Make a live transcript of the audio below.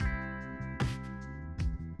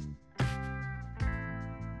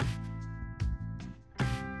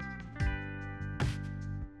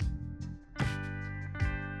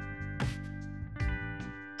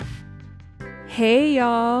Hey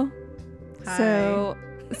y'all. Hi. So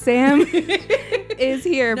Sam is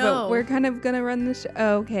here, No. but we're kind of gonna run the show.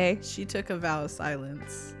 Oh, okay. She took a vow of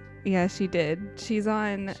silence. Yeah, she did. She's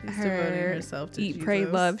on She's devoting her herself to eat, Jesus. pray,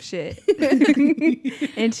 love shit.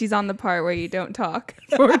 And she's on the part where you don't talk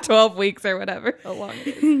for 12 weeks or whatever. How long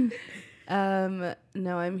it is.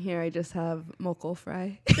 No, I'm here. I just have mokul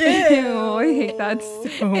fry. Ew, I hate that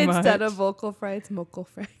so much. Instead of vocal fry, it's mokul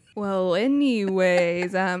fry. Well,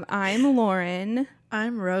 anyways, I'm Lauren.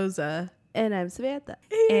 I'm Rosa. And I'm Samantha.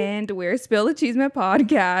 And we're Spill the Cheesemate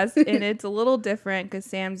podcast, and it's a little different because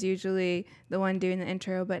Sam's usually the one doing the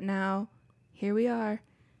intro, but now here we are.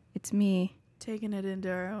 It's me. Taking it into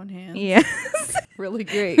our own hands. Yes. Really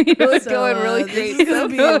great. It's So, going really this great. is gonna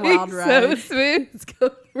be a wild So ride. smooth. It's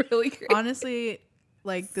going really great. Honestly,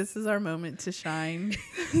 like, this is our moment to shine.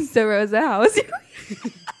 So Rosa,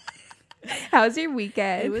 how's your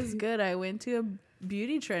weekend? It was good. I went to a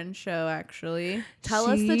beauty trend show, actually. Tell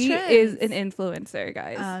us the She trends. is an influencer,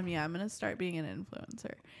 guys. Yeah, I'm gonna start being an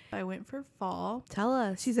influencer. I went for fall. Tell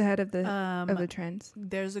us. She's ahead of the trends.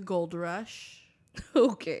 There's a gold rush.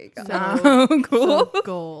 okay. So, Oh, cool. so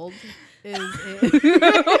gold is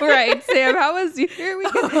it. Right, Sam, how was your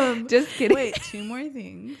weekend? Just kidding. Wait, two more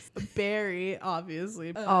things. Berry,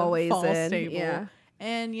 obviously. Always fall in, staple. yeah.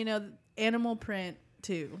 And, animal print,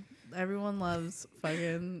 too. Everyone loves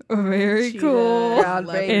fucking Very cheetah cool. leopard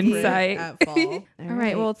print Insight. at fall. All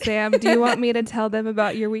right. Well, Sam, do you want me to tell them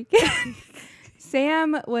about your weekend?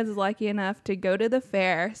 Sam was lucky enough to go to the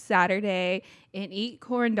fair Saturday and eat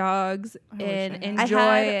corn dogs I and wish I I enjoy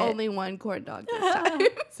had it. only one corn dog this time.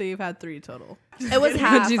 So you've had 3 total. It was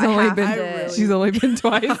half. She's I only halved been I it. really- she's only been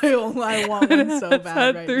twice. I want one so I've bad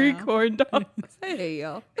had right 3 now. corn dogs. Hey,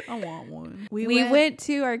 y'all. I want one. We went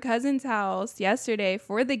to our cousin's house yesterday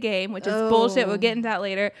for the game, which is Oh. bullshit. We'll get into that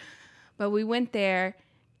later. But we went there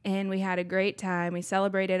and we had a great time. We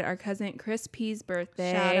celebrated our cousin Chris P's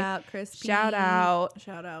birthday. Shout out, Crispy. Shout out.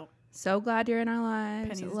 Shout out. So glad you're in our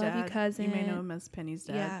lives. Penny's Love dad. you, cousin. You may know him as Penny's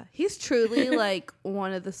dad. Yeah. He's truly like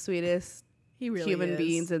one of the sweetest He really human is.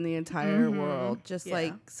 beings in the entire Mhm. world. Just Yeah.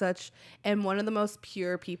 like such, and one of the most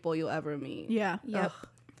pure people you'll ever meet. Yeah. Yep. Ugh.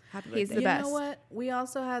 Happy He's birthday. the You best. know what? We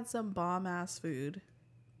also had some bomb ass food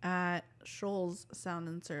at Shoals Sound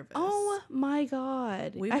and Service. Oh my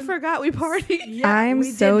God. We've I been- forgot we partied. yeah, I'm we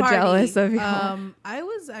did so party. jealous of y'all. I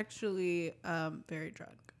was actually very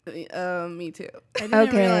drunk. Me too. I didn't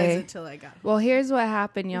Okay. realize it till I got home. Well, here's what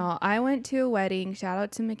happened, y'all. I went to a wedding. Shout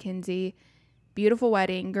out to Mackenzie. Beautiful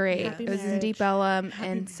wedding. Great. Happy it was in marriage. Deep Ellum. Happy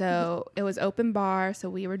And so it was open bar. So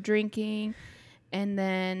we were drinking. And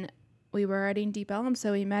then we were already in Deep Ellum.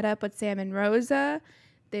 So we met up with Sam and Rosa.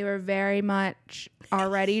 They were very much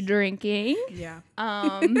already drinking. Yeah.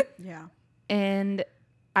 Yeah. And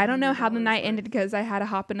I don't know how the night ended because I had to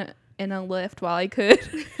hop in a lift while I could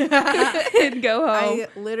and go home. I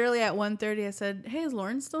literally at 1:30 I said, "Hey, is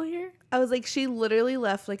Lauren still here?" I was like, she literally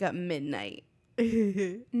left like at midnight. No,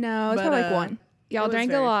 it was But, probably like 1. Y'all it was drank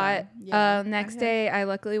a very lot. fun. Yeah. Next day, I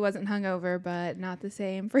luckily wasn't hungover, but not the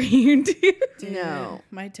same for you two. No.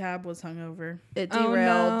 My tab was hungover. It Oh,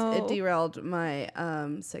 derailed. no. It derailed my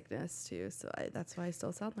sickness too. So that's why I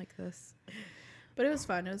still sound like this. But it was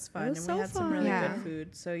fun. It was fun. was And so we had some fun. really Yeah. good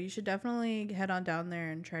food. So you should definitely head on down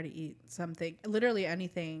there and try to eat something. Literally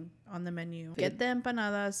anything on the menu. Get the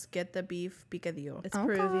empanadas. Get the beef picadillo. It's Okay.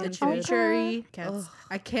 Peruvian The food. chimichurri. Ugh.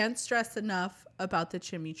 I can't stress enough about the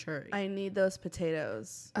chimichurri. I need those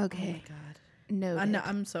potatoes. Okay. Oh my God. No.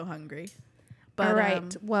 I'm so hungry. But, All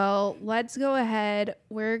right. Well, let's go ahead.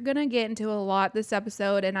 We're going to get into a lot this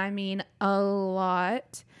episode, and I mean a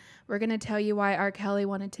lot. We're going to tell you why R. Kelly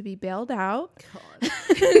wanted to be bailed out.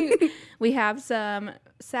 We have some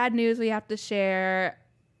sad news we have to share.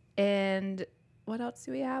 And what else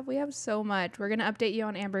do we have? We have so much. We're going to update you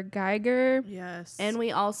on Amber Geiger. yes. And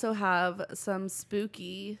we also have some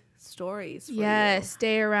spooky stories for Yes,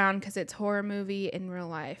 stay around because it's horror movie in real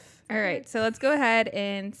life. All right, so let's go ahead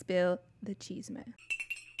and spill the cheesemate.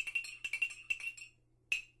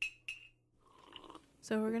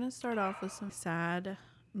 So we're going to start off with some sad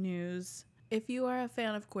news. If you are a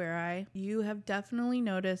fan of Queer Eye, you have definitely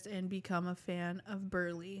noticed and become a fan of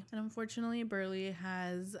Burley. And unfortunately, Burley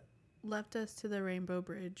has left us to the Rainbow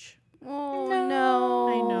Bridge. you. Oh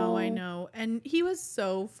no. I know. And he was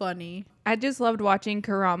so funny. I just loved watching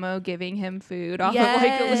Karamo giving him food off of like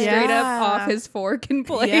Yes. straight up Yeah. off his fork and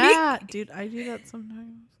plate. Yeah, dude, I do that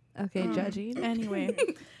sometimes. Okay, judging. Anyway,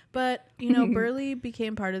 but Burley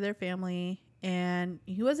became part of their family, and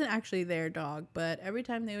he wasn't actually their dog, but every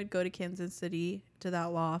time they would go to Kansas City to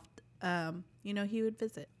that loft, he would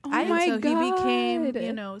visit. Oh And my so he became,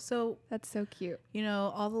 God. so That's so cute.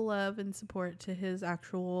 all the love and support to his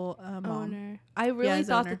actual mom. Owner. I really his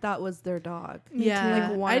thought owner. that was their dog. Me Yeah,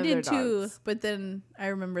 too. Like one I of their did too. dogs. But then I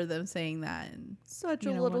remember them saying that, and Such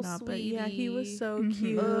you a know, little whatnot. sweetie. But yeah, he was so Mhm.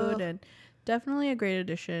 cute Ugh. and definitely a great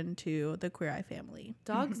addition to the Queer Eye family.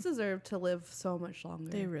 Dogs deserve to live so much longer.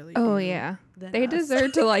 They really Oh do. yeah, than they us.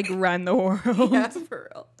 deserve to like run the world. Yeah, for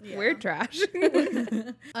real. Yeah. We're trash.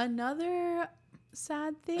 Another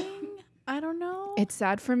sad thing, I don't know. It's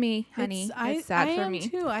sad for me, honey. It's sad I for am me.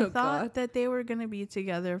 too. I Oh, thought God. that they were gonna be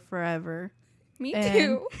together forever. Me And-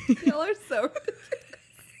 too. Y'all are so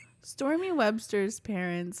Stormy Webster's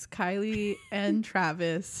parents, Kylie and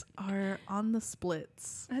Travis, are on the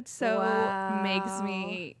splits. That so makes Wow.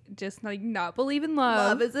 me just like not believe in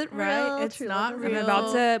love. love isn't real. Right? It's True not love I'm isn't real.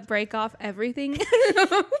 about to break off everything.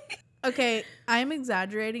 Okay, I'm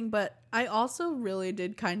exaggerating, but I also really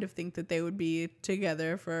did kind of think that they would be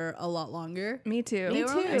together for a lot longer. Me too. They were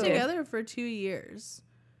only I did. together for 2 years.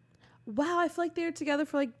 Wow, I feel like they were together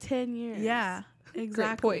for like 10 years. Yeah,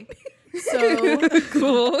 exactly. point. So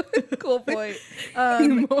Cool. Cool point.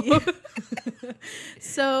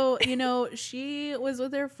 So, she was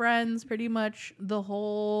with her friends pretty much the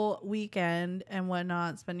whole weekend and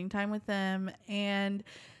whatnot, spending time with them. And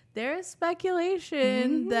there's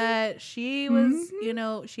speculation that she was,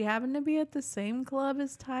 she happened to be at the same club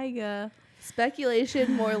as Tyga.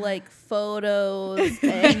 Speculation, more like photos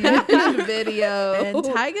and video. And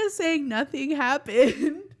Tyga's saying nothing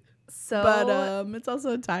happened. so, But it's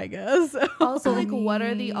also Tyga. So also, I like, what are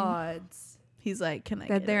the mean- odds? he's like, can I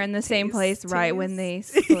That get they're a in the same taste, place right when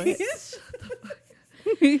taste, they split. taste?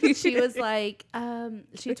 She was like,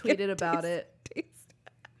 she tweeted about it.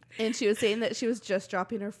 And she was saying that she was just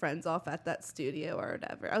dropping her friends off at that studio or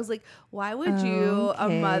whatever. I was like, why would you, a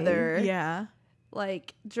Okay. mother, Yeah.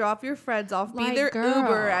 like drop your friends off, be Like, their girl.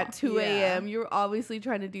 Uber at 2 Yeah. a.m.? You're obviously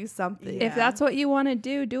trying to do something. Yeah. If that's what you want to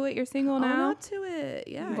do it. You're single Own now. up to it.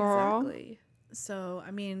 Yeah, Girl. exactly. So,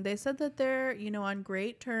 I mean, they said that they're, on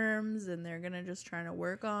great terms and they're going to just trying to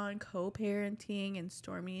work on co-parenting, and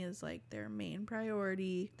Stormy is like their main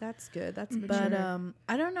priority. That's good. That's mature. But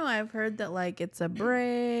I don't know. I've heard that like it's a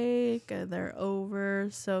break, they're over.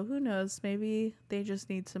 So who knows? Maybe they just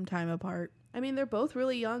need some time apart. I mean, they're both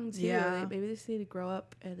really young too. Yeah. Maybe they just need to grow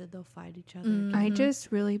up and then they'll find each other. Mm. I Mhm.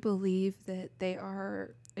 just really believe that they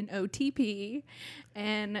are an OTP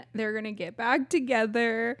and they're going to get back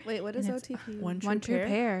together. Wait, what is And it's OTP? One One true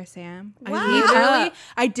pair, Sam. Wow. I literally,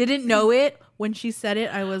 I didn't know it when she said it.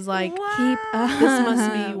 I was like, Keep up. this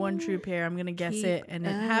must be one true pair. I'm gonna guess Keep it, and it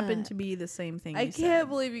happened up. to be the same thing. I you can't said.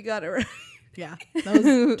 believe you got it right. Yeah, that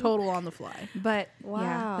was total on the fly. But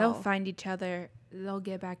yeah, they'll Wow. find each other. They'll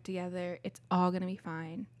get back together. It's all going to be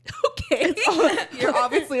fine. Okay. You're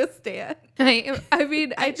obviously a stan. I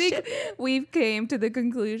mean, I think ship it. we've came to the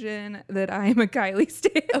conclusion that I'm a Kylie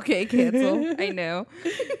stan. Okay, cancel. I know.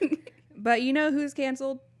 But you know who's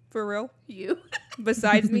canceled for real? You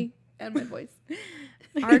Besides me? and my voice.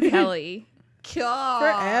 R. Kelly. God.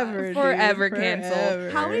 Forever, Forever dude, canceled. forever.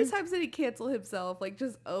 How many times did he cancel himself? Like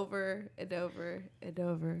just over and over and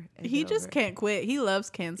over. And He just over. can't quit. He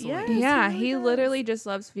loves canceling. Yes, Yeah, he he really literally just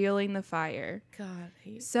loves fueling the fire. God,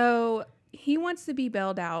 he's So he wants to be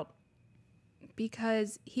bailed out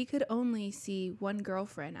because he could only see one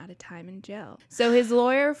girlfriend at a time in jail. So his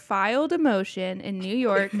lawyer filed a motion in New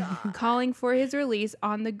York calling for his release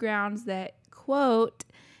on the grounds that, quote,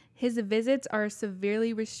 his visits are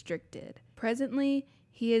severely restricted. Presently,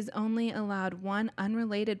 he is only allowed one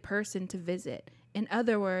unrelated person to visit. In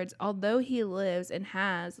other words, although he lives and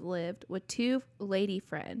has lived with two lady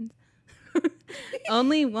friends,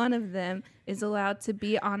 only one of them is allowed to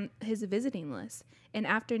be on his visiting list, and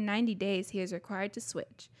after 90 days, he is required to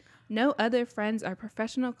switch. No other friends or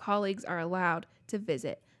professional colleagues are allowed to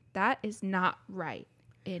visit. That is not right.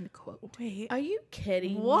 End quote. Wait. Are you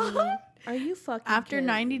kidding What? me? Are you fucking After kidding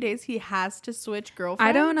 90 me? days, he has to switch girlfriends.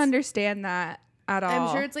 I don't understand that at all.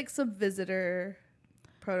 I'm sure it's like some visitor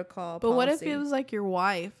protocol. But what if policy. it was like your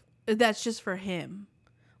wife? That's just for him.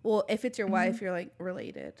 Well, if it's your wife, you're like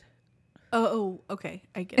related. Oh, okay.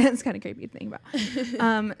 I get it. it's kind of creepy to think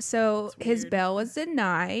about. So his weird. bail was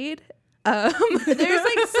denied. There's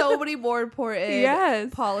like so many more important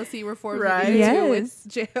Yes. policy reforms Right. we need to do Yes. with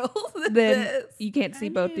jail than Then this. you can't see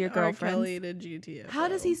both your R. girlfriends. Kelly to GTFO. How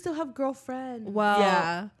does he still have girlfriend? Well,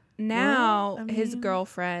 Yeah. now Well, I his mean-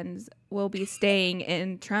 girlfriends will be staying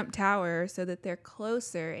in Trump Tower so that they're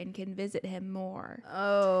closer and can visit him more.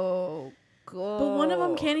 Oh, God. But one of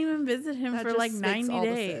them can't even visit him That for just like makes 90 all the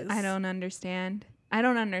days. sense. I don't understand. I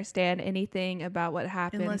don't understand anything about what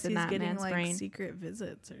happens Unless in he's that getting man's like brain. secret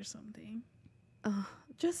visits or something.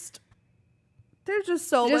 There's just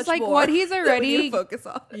so Just much like more what he's that we need already to focus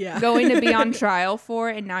on. Yeah. going to be on trial for,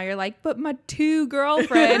 and now you're like, but my 2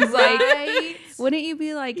 girlfriends, like, Right? wouldn't you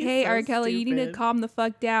be like, He's hey, so R. Kelly, you need to stupid. calm the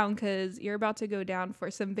fuck down because you're about to go down for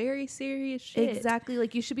some very serious shit. Exactly.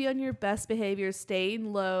 Like, you should be on your best behavior,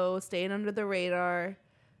 staying low, staying under the radar.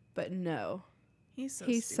 But no. He's so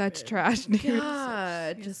He's stupid. such trash, dude.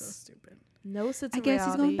 God, He's just so stupid. no sense I of guess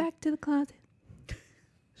he's going reality. back to the closet.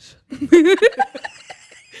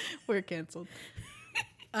 We're canceled.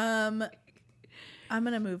 I'm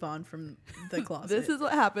gonna move on from the closet. This is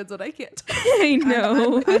what happens when I can't talk. I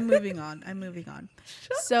know. I'm moving on.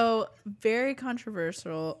 So very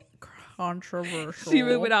controversial. She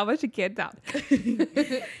moving on, but she can't talk.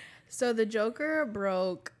 So the Joker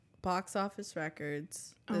broke box office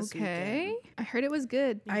records this Okay. weekend. I heard it was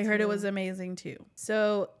good. I heard it was amazing too.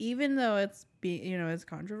 So even though it's it's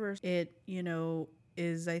controversial, it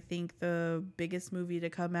is, I think, the biggest movie to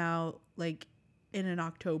come out like in an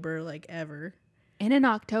October like ever. In an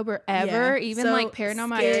October ever, Yeah. even So, like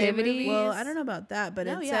Paranormal scary Activity. movies. Well, I don't know about that, but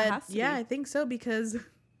No, it yeah, it said, has to yeah, be. I think so, because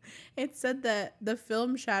it said that the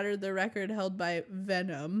film shattered the record held by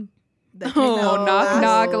Venom. That came Oh, out knock,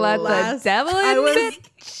 knock, let the last- devil in, I was,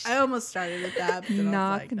 bitch. I almost started with that. But then I was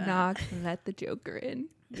Knock, like, nah. knock, let the Joker in.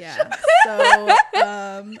 Yeah.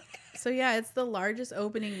 So yeah, it's the largest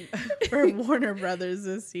opening for Warner Brothers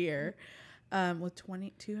this year, with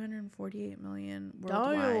 248 million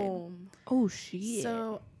worldwide. Damn. Oh, shit.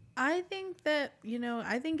 So I think that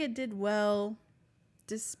I think it did well,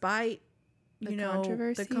 despite The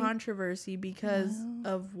the controversy because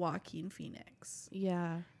of Joaquin Phoenix,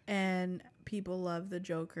 Yeah. and people love the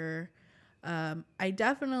Joker. I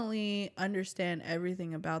definitely understand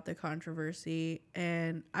everything about the controversy,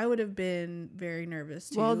 and I would have been very nervous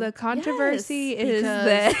too. Well, the controversy Yes, is because-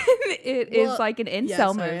 that it is Well, like an incel yeah, sorry,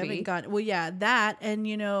 I movie. haven't gotten- well, yeah, that, and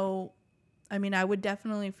I mean, I would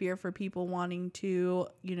definitely fear for people wanting to,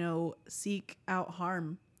 seek out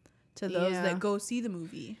harm to those Yeah. that go see the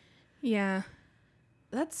movie. Yeah.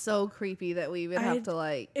 That's so creepy that we even have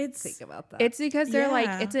to it's- think about that. It's because they're Yeah.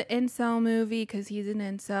 like, it's an incel movie because he's an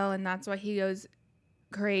incel and that's why he goes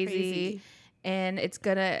crazy. And it's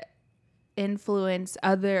going to influence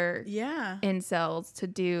other Yeah, incels to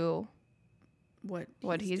do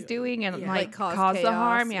what he's doing and Yeah. like Like, cause the chaos,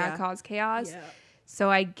 harm. yeah. Cause chaos. Yeah. So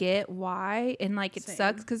I get why. And like, it Same.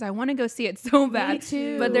 sucks because I want to go see it so bad.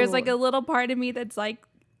 too. But there's like a little part of me that's like,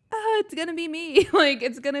 oh, it's going to be me. Like,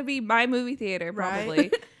 it's going to be my movie theater Right.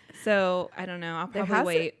 probably. So I don't know. I'll probably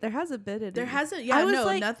wait. There hasn't been any. There hasn't. I Yeah, was no,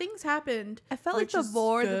 like- nothing's happened. I felt like which the is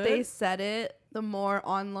more that they good. said it, the more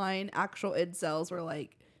online actual incels were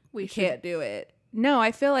like, we should- can't do it. No,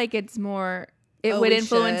 I feel like it's more. It Oh, would we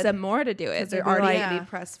influence should. them more to do it. Because they're They'd be already like, getting Yeah.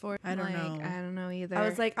 pressed for it. I don't know. I don't know either. I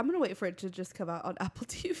was like, I'm gonna wait for it to just come out on Apple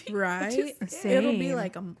TV. Right? Just- It'll be Same.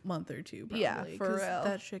 like a month or two, probably. Yeah, for 'cause real.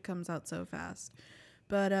 That shit comes out so fast.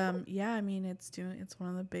 But yeah, I mean, it's one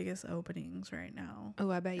of the biggest openings right now. oh,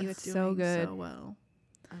 I bet you it's so doing good. so well.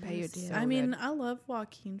 bet you it's so I mean, I love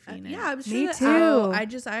Joaquin Uh, Phoenix. yeah, I'm sure. Me that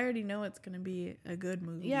too. I already know it's gonna be a good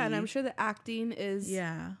movie. Yeah, and I'm sure the acting is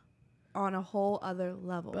Yeah, on a whole other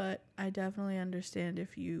level. but I definitely understand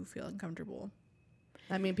if you feel uncomfortable.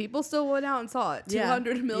 I mean, people still went out and saw it. Yeah.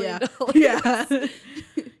 $200 million. Yeah. Yeah.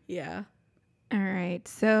 Yeah. All right.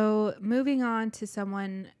 So moving on to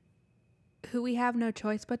someone who we have no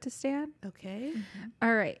choice but to stand. Okay.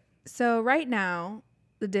 All right. So right now,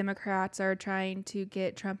 the Democrats are trying to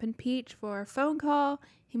get Trump impeached for a phone call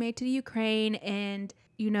he made to Ukraine. And,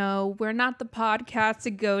 we're not the podcast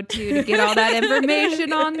to go to get all that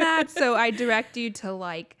information on that. So I direct you to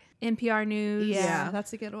like NPR News. Yeah, Yeah.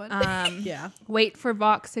 that's a good one. Yeah. Wait for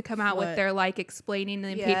Vox to come out with What? their like explaining the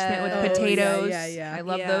impeachment with Yes. Oh, yeah, potatoes. yeah. I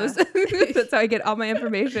love Yeah. those. That's how I get all my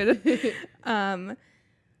information.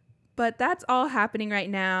 But that's all happening right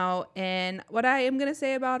now. And what I am going to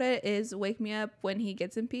say about it is wake me up when he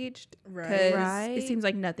gets impeached. Right. 'Cause Right. it seems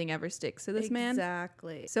like nothing ever sticks to this man.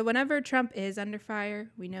 Exactly. So whenever Trump is under fire,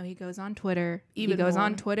 we know he goes on Twitter. Even he goes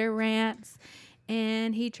on more. Twitter rants.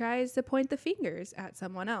 And he tries to point the fingers at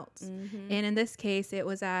someone else. Mm-hmm. And in this case, it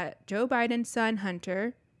was at Joe Biden's son,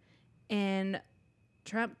 Hunter. And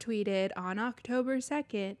Trump tweeted on October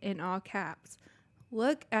 2nd in all caps,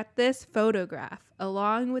 "Look at this photograph,"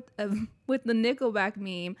 along with the Nickelback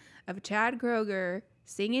meme of Chad Kroeger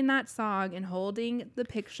singing that song and holding the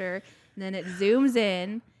picture. And then it zooms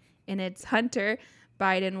in, and it's Hunter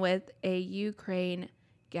Biden with a Ukraine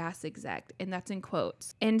gas exec, and that's in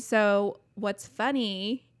quotes. And so what's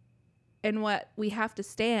funny And what we have to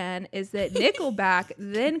stand is that Nickelback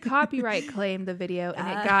then copyright claimed the video and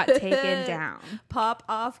it got taken down. Pop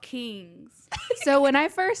off kings. So when I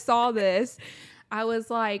first saw this, I was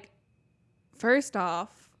like, first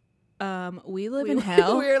off, we live in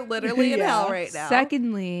hell. We're literally in Yeah. hell right now.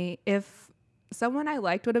 Secondly, if someone I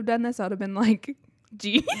liked would have done this, I would have been like,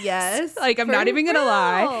 geez. Yes. Like, I'm for not even going to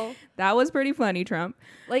lie. real. That was pretty funny, Trump.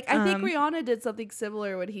 Like, I think Um, Rihanna did something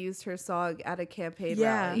similar when he used her song at a campaign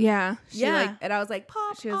Yeah. rally. Yeah. She and I was like,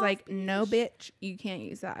 pop. She was off, like, no, bitch. bitch, you can't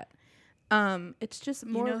use that. It's just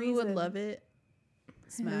You more know who reason. would love it?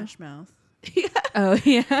 Smash Mouth. Oh,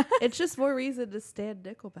 yeah. It's just more reason to stand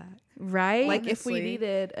Nickelback. Right? Like, if we Honestly,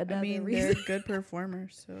 needed another I mean, reason. they're good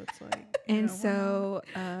performers, so it's like. you and know, so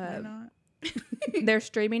why not? their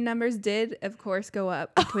streaming numbers did, of course, go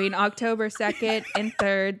up between October 2nd and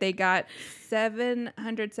 3rd. They got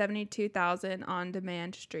 772,000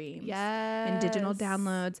 on-demand streams. Yes. And digital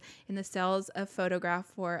downloads, and the sales of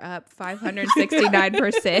Photograph were up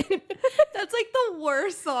 569%. That's like the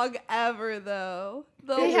worst song ever, though.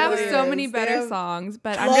 They have so worst. many They better have- songs,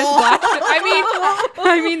 but I'm just glad.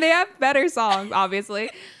 I mean, they have better songs, obviously.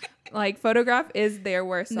 Like Photograph is their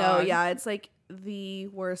worst song. No, yeah, it's like the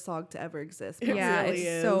worst song to ever exist. It Yeah, really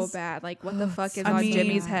it's so is. bad. Like, what the fuck is I on mean-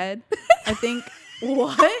 Jimmy's head? I think.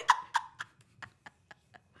 What?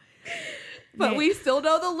 But Man. we still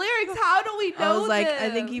know the lyrics. How do we know I was like, I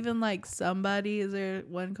them? think even like Somebody. Is there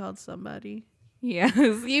one called Somebody? Yes,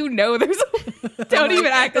 you know there's. Don't even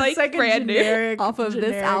act like It's a brand new. generic- off of this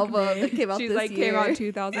generic album name. that came out She's this like year. came out in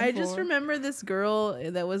 2004. I just remember this girl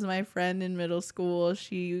that was my friend in middle school.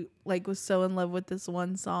 She like was so in love with this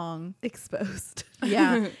one song. Exposed.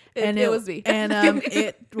 Yeah, It was me. And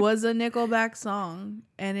it was a Nickelback song,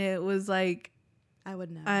 and it was like I would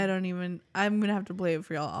know. I don't even. I'm gonna have to play it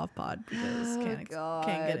for y'all off pod because Oh, can't God.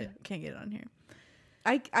 get it on here.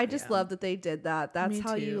 I just Yeah. love that they did that. That's Me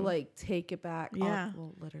how you too. like take it back. Yeah.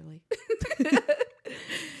 Well, literally. I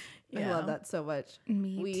Yeah. love that so much.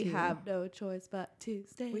 Me We too. have no choice but to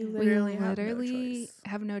stay. We We literally literally have no choice.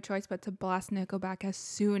 have no choice but to blast Nickelback as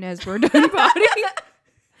soon as we're done potting.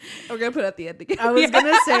 We're gonna put it at the end again. I was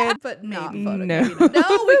gonna say, but not maybe. photograph. No.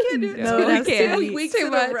 No, we can't do it. No, No, it has we to can't. be Weeks too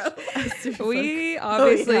in much. a row. We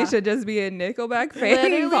obviously yeah. should just be a Nickelback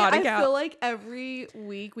fan Literally, I podcast. feel like every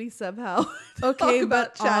week we somehow Okay, talk but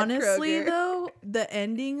about Chad honestly Kroeger. though, the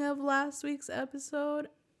ending of last week's episode,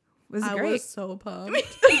 was I great. was so pumped.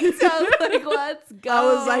 So I was like, let's go. I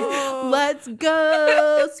was like, "Let's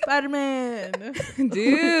go, Spider-Man!"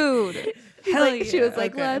 Dude. She's Hell like, she was yeah.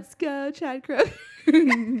 like, Okay. let's go, Chad Kroeger.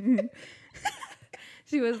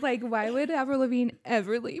 She was like, why would Avril Lavigne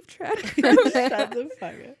ever leave Chad? Shut the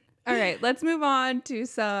fuck up. All right, let's move on to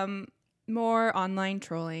some more online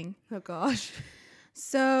trolling. Oh gosh.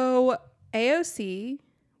 So AOC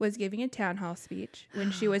was giving a town hall speech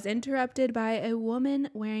when she was interrupted by a woman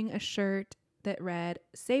wearing a shirt that read,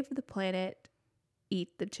 "Save the planet,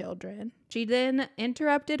 eat the children." She then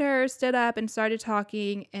interrupted her, stood up and started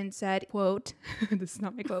talking and said, quote, this is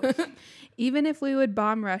not my quote, "Even if we would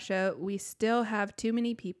bomb Russia, we still have too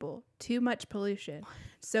many people, too much pollution.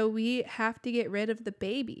 So we have to get rid of the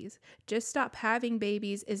babies. Just stop having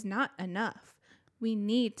babies is not enough. We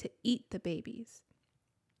need to eat the babies."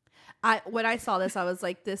 When I saw this, I was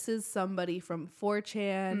like, this is somebody from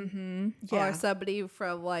 4chan Mm-hmm. Yeah. or somebody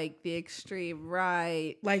from like the extreme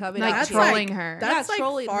right. Like, coming Like at you. trolling her. That's Yeah,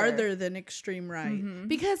 trolling like her. farther than extreme right. Mhm.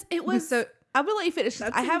 Because it was So- I'm gonna let you finish.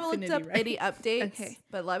 That's I haven't looked up infinity, right? any updates. Okay.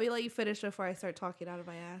 But let me let you finish before I start talking out of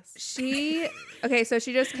my ass. So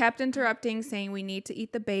she just kept interrupting, saying we need to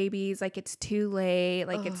eat the babies. Like, it's too late.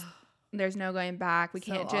 Like, there's no going back. We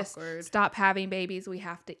So can't just awkward. stop having babies. We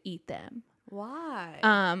have to eat them.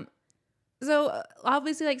 Why? So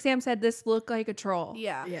obviously, like Sam said, this looked like a troll.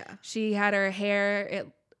 yeah. Yeah. She had her hair, it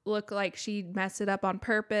looked like she messed it up on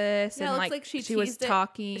purpose. Yeah, it and looks like, like she was teased it.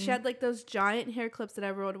 talking. She had like those giant hair clips that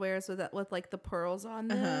everyone wears with like the pearls on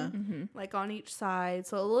them, Uh-huh. Mhm. like on each side.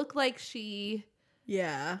 So it looked like she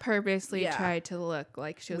Yeah. Purposely Yeah. tried to look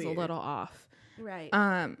like she was Weird. a little off.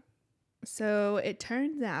 right. So it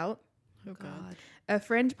turns out Oh God. a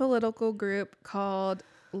fringe political group called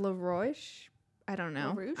La Roche, I don't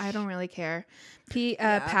know. LaRouche? I don't really care.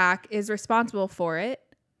 Yeah. PAC is responsible for it.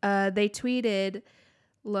 They tweeted,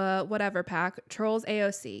 whatever PAC, trolls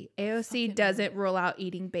AOC. AOC Fucking doesn't rule out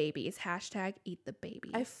eating babies. Hashtag eat the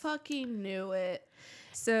babies. I fucking knew it.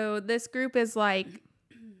 So this group is like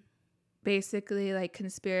basically like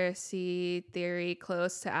conspiracy theory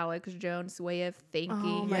close to Alex Jones' way of thinking.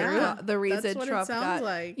 Oh my Yeah. god, the reason That's what Trump it sounds got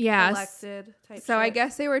like. Yeah. elected. Type So I shit.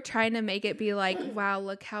 guess they were trying to make it be like, wow,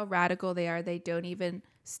 look how radical they are. They don't even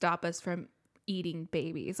stop us from eating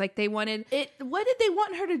babies. Like they wanted it. What did they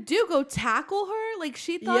want her to do? Go tackle her? Like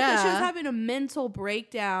she thought that she was having a mental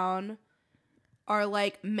breakdown or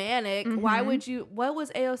like manic. Why would you? What was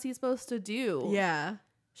AOC supposed to do? Yeah.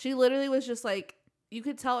 She literally was just like, you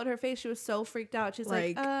could tell in her face she was so freaked out. She's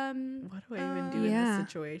like, what do I even do in this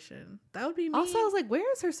situation? That would be me. Also, I was like, where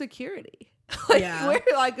is her security? Where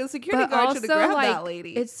like a security guard should have grabbed that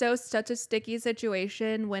lady. It's such a sticky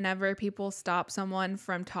situation whenever people stop someone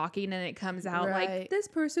from talking and it comes out like this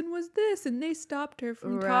person was this and they stopped her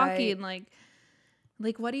from talking. Like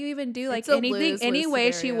what do you even do? Like anything, any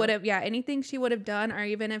way she would have, anything she would have done, or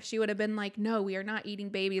even if she would have been like, no, we are not eating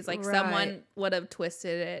babies. Like someone would have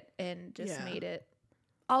twisted it and just made it.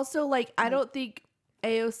 Also, like, I don't think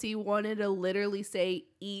AOC wanted to literally say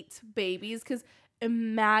eat babies, because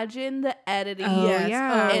imagine the editing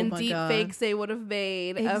and deep fakes they would have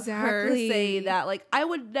made of her saying that. Like, I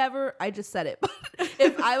would never, I just said it, but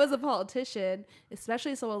if I was a politician,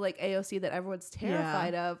 especially someone like AOC that everyone's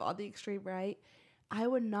terrified of on the extreme right, I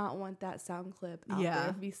would not want that sound clip out there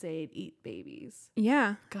of me saying eat babies.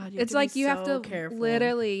 Yeah. God, it's like you have to careful.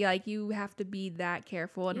 literally, like, you have to be that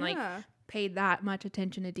careful and like pay that much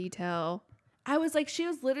attention to detail. I was like, she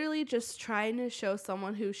was literally just trying to show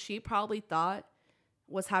someone who she probably thought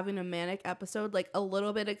was having a manic episode, like a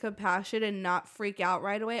little bit of compassion and not freak out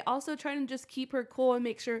right away. Also trying to just keep her cool and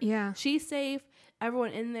make sure she's safe,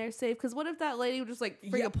 everyone in there safe. Because what if that lady just like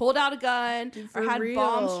freaking pulled out a gun or had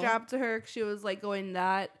bombs strapped to her? 'Cause she was like going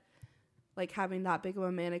that, like having that big of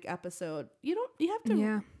a manic episode. You have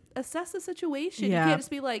to assess the situation. You can't just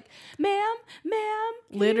be like, ma'am.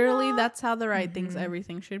 Literally, that's how the right thinks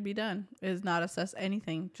everything should be done, is not assess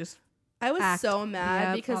anything. Just I was so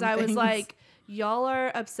mad because I was like, y'all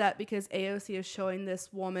are upset because AOC is showing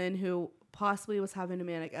this woman who possibly was having a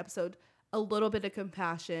manic episode a little bit of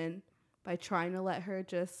compassion by trying to let her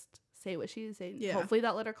just say what she's saying. Yeah. Hopefully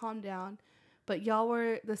that let her calm down. But y'all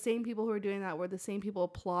were the same people who were doing that, were the same people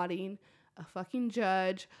applauding a fucking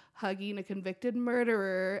judge hugging a convicted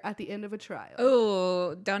murderer at the end of a trial.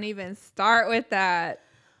 Oh, don't even start with that.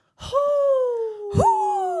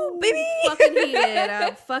 Baby. Fucking heated.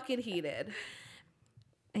 I'm fucking heated.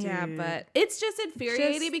 Dude. Yeah, but it's just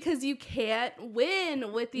infuriating because you can't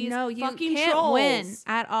win with these fucking can't trolls. Win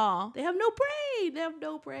at all. They have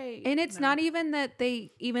no brain. And it's not even that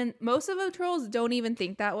most of the trolls don't even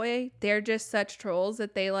think that way. They're just such trolls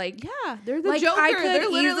that they like. Yeah, they're the Joker. They're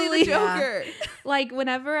literally the Joker. Like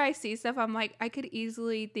whenever I see stuff, I'm like, I could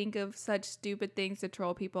easily think of such stupid things to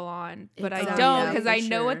troll people on, but I don't, because I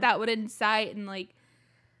know what that would incite, and like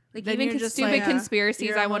even stupid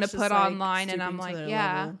conspiracies I want to put online, and I'm like,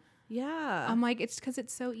 yeah. I'm like, it's because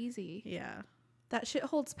it's so easy. Yeah, that shit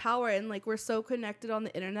holds power, and like we're so connected on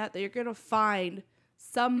the internet that you're gonna find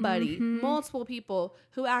somebody, multiple people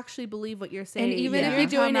who actually believe what you're saying. And even if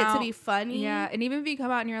you're doing it to be funny, and even if you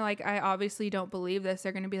come out and you're like, I obviously don't believe this,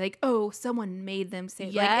 they're gonna be like, oh, someone made them say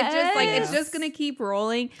it. It's just gonna keep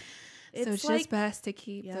rolling. So it's just best to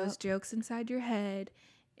keep those jokes inside your head.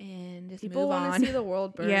 And just people want to see the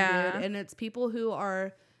world burn, dude. And it's people who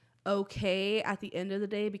are okay at the end of the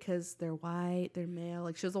day because they're white, they're male.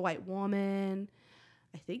 Like, she was a white woman.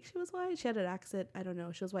 I think she was white. She had an accent. I don't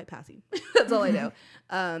know. She was white passing. That's all I know.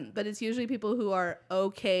 But it's usually people who are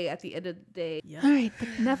okay at the end of the day. All right, but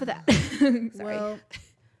enough of that. Sorry. Well,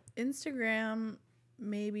 Instagram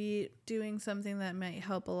maybe doing something that might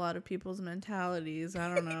help a lot of people's mentalities.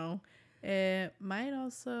 I don't know. It might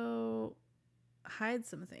also hide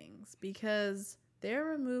some things because they're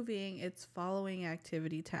removing its following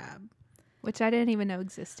activity tab, which I didn't even know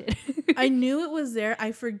existed. I knew it was there.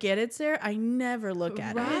 I forget it's there. I never look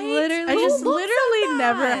at it. Literally, I just literally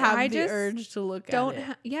never have the urge to look at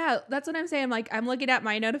it. Yeah, that's what I'm saying. Like, I'm looking at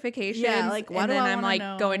my notifications. Yeah, like what do I want to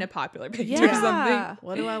know? Going to popular page or something.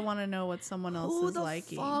 What do I want to know what someone else is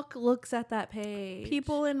liking? Who the fuck looks at that page?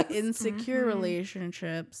 People in insecure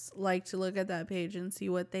relationships like to look at that page and see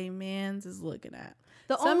what they mans is looking at.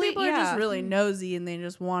 Some people are just really nosy and they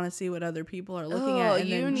just want to see what other people are looking at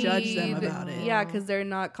and then judge them about it. Yeah, because they're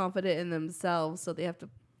not confident in themselves, so they have to.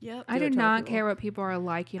 Yep. I do not care what people are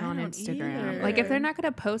liking on Instagram. Either. Like, if they're not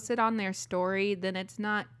going to post it on their story, then it's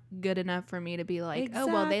not good enough for me to be like, oh,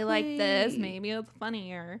 well, they like this. Maybe it's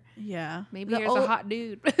funnier. Yeah. Maybe there's a hot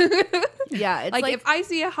dude. Yeah. It's like if I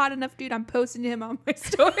see a hot enough dude, I'm posting him on my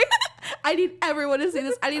story. I need everyone to see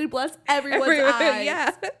this. I need to bless everyone's eyes.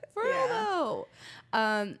 Yeah. For real, though.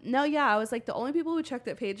 No, I was like, the only people who check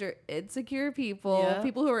that page are insecure people,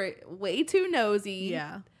 people who are way too nosy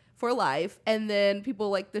for life, and then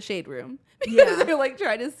people like the Shade Room. Yeah. They're like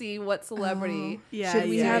trying to see what celebrity. Yeah, Should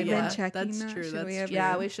we yeah, have yeah. been checking That's that? true. Should That's we have- true.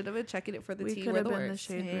 Yeah, we should have been checking it for the We tea. could We're have the been the worst.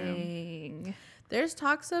 Shade Room. Dang. There's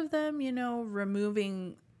talks of them,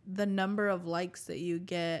 removing the number of likes that you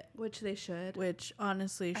get, Which they should. which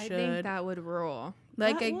honestly I should. think that would rule.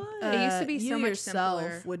 Like That a- would. It used to be you so much yourself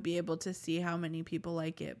simpler. would be able to see how many people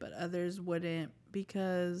like it, but others wouldn't,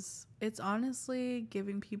 because it's honestly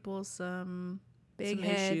giving people some Big some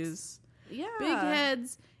heads. issues. Yeah. Big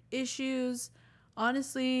heads, issues.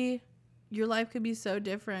 Honestly, your life could be so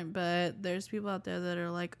different, but there's people out there that are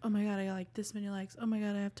like, oh my god, I got like this many likes. Oh my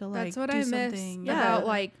god, I have to like That's what do I miss something. about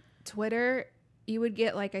like Twitter. You would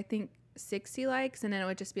get like I think 60 likes, and then it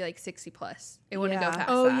would just be like 60 plus. It wouldn't go Yeah. past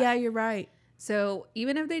Oh that. yeah, you're right. So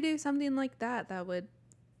even if they do something like that, that would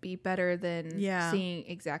be better than Yeah. seeing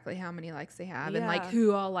exactly how many likes they have and like Yeah.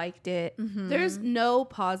 who all liked it. Mm-hmm. There's no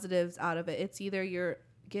positives out of it. It's either you're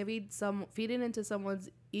feeding into someone's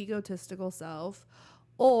egotistical self,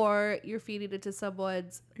 or you're feeding into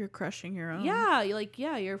someone's You're crushing your own.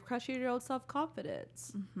 you're crushing your own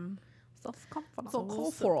self-confidence. Mm-hmm. Self-confidence.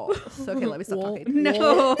 Okay, let me stop talking.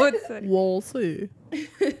 No, it's We'll see.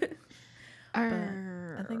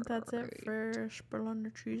 Arr. I think that's it for Spill on the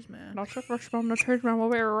Trees, man. That's it for Spill on the Trees, man. We'll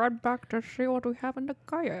be right back to see what we have in the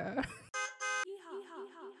car.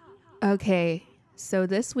 Okay, so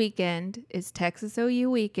this weekend is Texas OU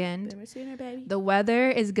weekend. Boomer Sooner, baby. The weather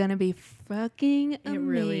is gonna be fucking It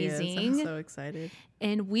really amazing. is. I'm so excited.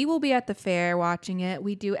 And we will be at the fair watching it.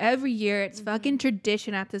 We do every year. It's fucking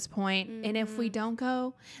tradition at this point. And if we don't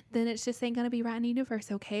go, then it's just ain't gonna be right in the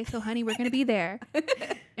universe, okay? So honey, we're gonna be there.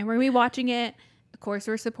 And we're gonna be watching it. Of course,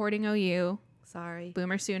 we're supporting OU. Sorry.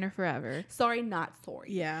 Boomer Sooner forever. Sorry, not sorry.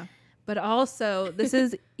 Yeah. But also, this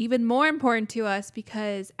is even more important to us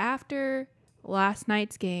because after last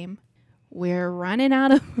night's game, we're running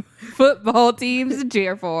out of football teams to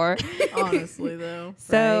cheer for. Honestly, though.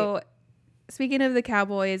 So, speaking of the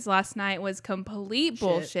Cowboys, last night was complete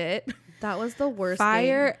bullshit. That was the worst.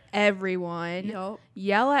 Fire everyone. Yup.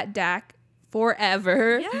 Yell at Dak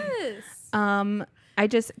forever. Yes. I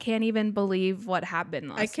just can't even believe what happened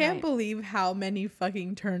last I can't night. believe how many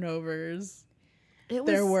fucking turnovers It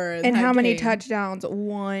there were. in and that how many game. touchdowns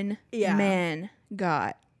one Yeah. man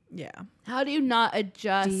got. Yeah. How do you not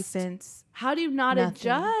adjust? Defense. How do you not Nothing.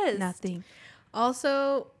 adjust? Nothing.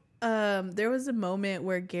 Also, there was a moment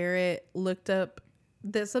where Garrett looked up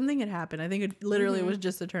that something had happened. I think it literally was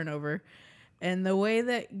just a turnover. And the way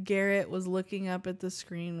that Garrett was looking up at the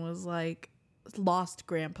screen was like, lost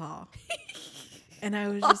grandpa. And I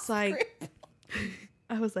was just like,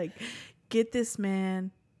 I was like, get this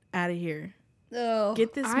man out of here. Oh.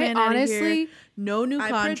 Get this I man out of honestly, here. No new I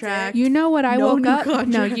contract. you know what I No woke new up? No,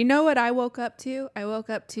 contract. you know what I woke up to? I woke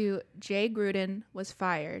up to Jay Gruden was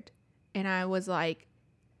fired. And I was like,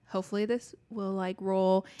 hopefully this will like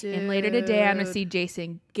roll. And later today, I'm going to Dude. see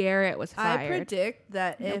Jason Garrett was fired. I predict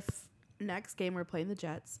that Nope. if next game we're playing the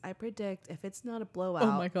Jets, I predict if it's not a blowout,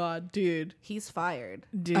 Oh my God, dude. he's fired.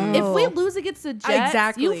 Dude. Oh. If we lose against the Jets,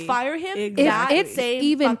 Exactly. you fire him. if Exactly. it's same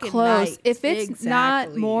even fucking close, night. if it's not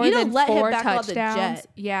Exactly. more You than don't let him 4 back on the touchdowns, jet.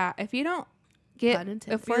 yeah. If you don't get, Pun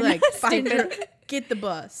intended. if Be we're like, not, find get the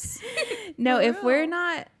bus. no, For if we're real.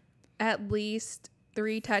 not at least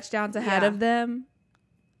 3 touchdowns ahead Yeah. of them,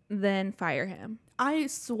 then fire him. I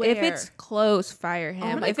swear. If it's close, fire him.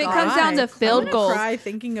 gonna If it cry. comes down to I'm field gonna goals, cry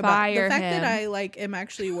thinking about fire the fact him. that I like am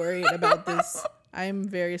actually worried about this. I'm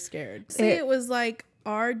very scared. See, It- it was like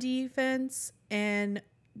our defense and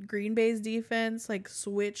Green Bay's defense like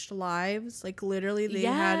switched lives. Like literally, they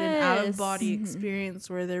had an out of body Yes. experience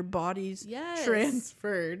where their bodies Yes.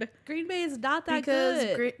 transferred Green Bay is not that because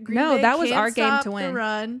good. Green No, Bay that was can't our game stop to the win.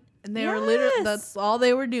 run, and they were literally Yes. that's all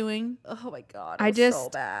they were doing. Oh my god. I it was just so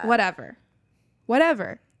bad. whatever.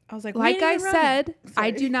 I was like, Like we I ain't running. said, I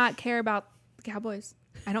Sorry. do not care about the Cowboys.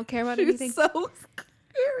 I don't care about She's anything. so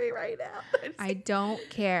scary right now. I don't I'm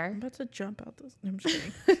care. about to jump out this. I'm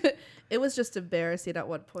just kidding. It was just embarrassing at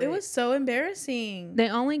one point. It was so embarrassing. The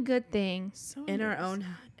only good thing, So in our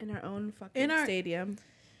embarrassing. own fucking In our- stadium.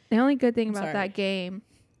 the only good thing about Sorry. that game,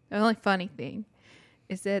 the only funny thing,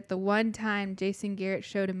 is that the one time Jason Garrett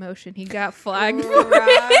showed emotion, he got flagged for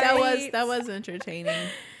it. that was entertaining.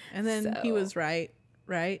 And then he So- was right.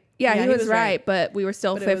 Yeah, he was right, but we were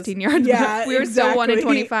still But it was- 15 yards. yeah, back. We were still 1 and exactly.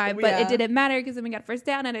 25, but Yeah. it didn't matter because then we got first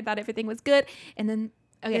down and I thought everything was good. And then,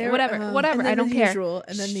 okay, There- whatever. and I then don't the care. Usual,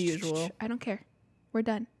 and then the usual. I don't care. We're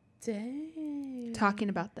done Dang. talking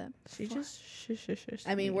about them. She just shush.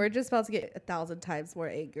 I mean, we're just about to get 1,000 times more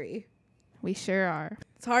angry. We sure are.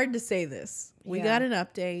 It's hard to say this. We Yeah. got an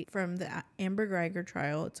update from the Amber Geiger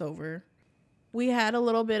trial. It's over. we had a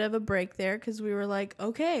little bit of a break there because we were like,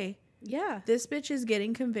 okay, Yeah. this bitch is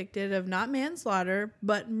getting convicted of not manslaughter,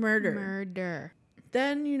 but murder. Murder.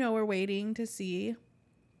 Then, you know, we're waiting to see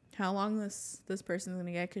how long this person's going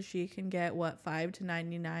to get, because she can get, 5 to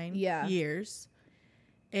 99 years.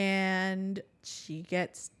 And she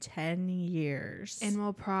gets 10 years. And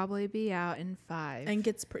we'll probably be out in 5. And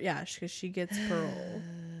gets, because she gets parole.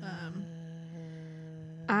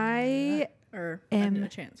 I Or am a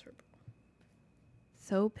chance for parole.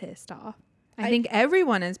 so pissed off. I think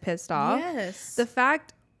everyone is pissed off. Yes. The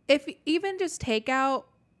fact, if even just take out,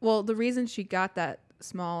 well, the reason she got that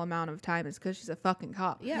small amount of time is because she's a fucking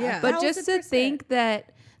cop. Yeah. But just to 1000%. think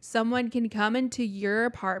that someone can come into your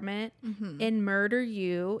apartment and murder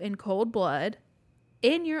you in cold blood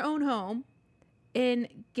in your own home and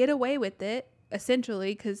get away with it,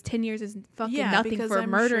 essentially, because 10 years is fucking nothing because for I'm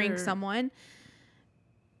murdering sure- someone,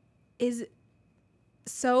 is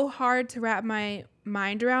so hard to wrap my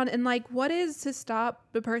mind around. And like, what is to stop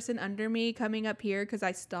the person under me coming up here because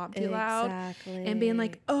I stomped too loud and being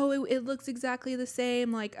like, oh, it looks exactly the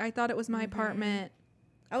same, like I thought it was my apartment.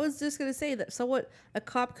 I was just gonna say that. So what? A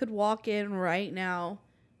cop could walk in right now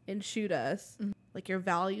and shoot us. Like, you're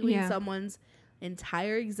valuing Yeah. someone's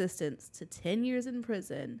entire existence to 10 years in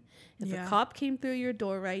prison. If Yeah. a cop came through your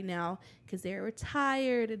door right now because they were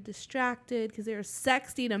tired and distracted because they were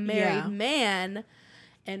sexting a married man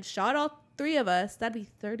and shot all 3 of us, that'd be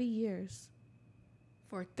 30 years.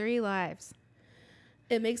 For 3 lives.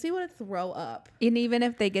 It makes me want to throw up. And even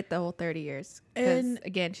if they get the whole 30 years, because And-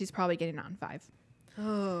 again, she's probably getting on 5.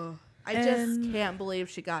 Oh, I just can't believe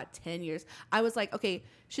she got 10 years. I was like, okay,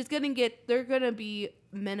 they're going to be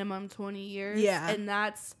minimum 20 years. Yeah. And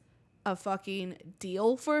that's a fucking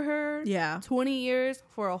deal for her. Yeah. 20 years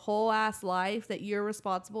for a whole ass life that you're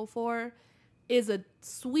responsible for is a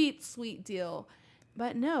sweet, sweet deal.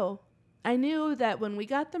 But no, I knew that when we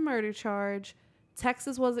got the murder charge,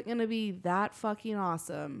 Texas wasn't going to be that fucking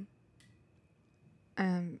awesome.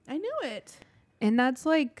 I knew it. And that's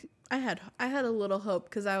like, I had a little hope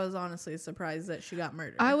because I was honestly surprised that she got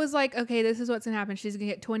murdered. I was like, okay, this is what's gonna happen. She's gonna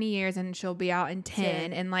get 20 years and she'll be out in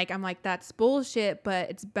 10. And like, I'm like, that's bullshit, but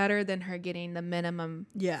it's better than her getting the minimum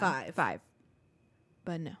 5.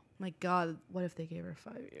 But no. My God, what if they gave her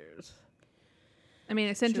 5 years? I mean,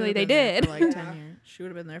 She essentially would've they been there did. for like 10 years. She would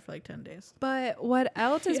have been there for like 10 days. But what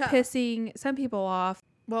else is pissing some people off?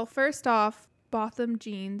 Well, first off, Botham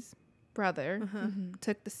Jean's brother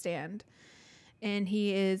took the stand. And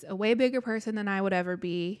he is a way bigger person than I would ever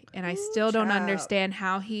be. And I still don't understand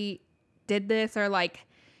how he did this, or like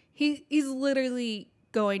he's literally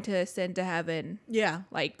going to ascend to heaven. Yeah.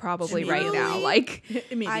 Like probably right now. Like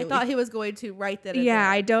Immediately. I thought he was going to right then and yeah,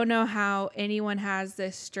 there. I don't know how anyone has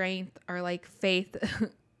this strength or like faith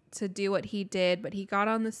to do what he did, but he got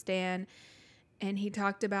on the stand and he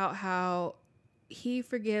talked about how he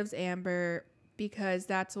forgives Amber because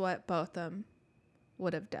that's what Botham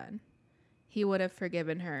would have done. He would have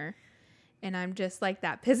forgiven her. And I'm just like,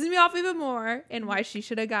 that pisses me off even more, and why she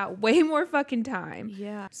should have got way more fucking time.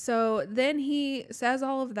 Yeah. So then he says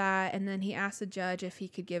all of that, and then he asks the judge if he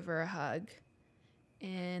could give her a hug.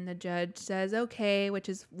 And the judge says okay, which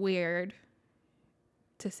is weird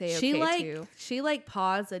to say okay to. She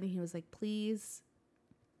paused and he was like, please.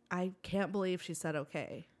 I can't believe she said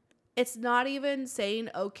okay. It's not even saying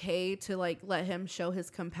okay to like let him show his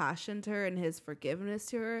compassion to her and his forgiveness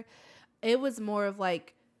to her. It was more of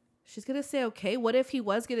like, she's gonna say okay. What if he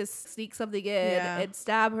was gonna sneak something in and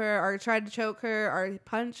stab her or try to choke her or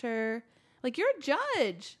punch her? Like, you're a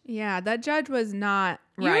judge. Yeah, that judge was not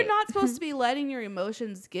right. You're not supposed to be letting your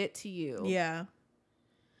emotions get to you. Yeah.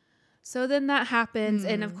 So then that happens,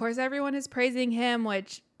 and of course everyone is praising him,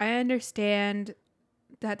 which I understand.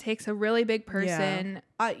 That takes a really big person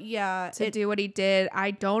to do what he did.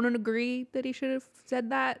 I don't agree that he should have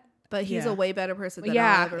said that. But he's a way better person than I'll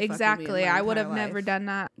Yeah, ever fucking be exactly. in my I would entire have never life. done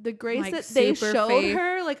that. The grace like, that they super showed faith.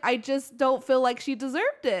 her, like, I just don't feel like she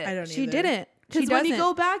deserved it. I don't She either. didn't. She Because when you doesn't.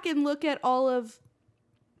 go back and look at all of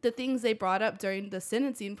the things they brought up during the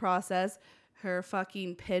sentencing process, her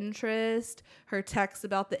fucking Pinterest, her texts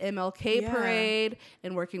about the MLK Yeah. parade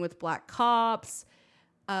and working with black cops,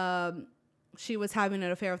 she was having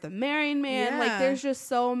an affair with a married man. Like, Yeah. there's just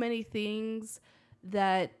so many things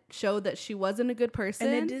that showed that she wasn't a good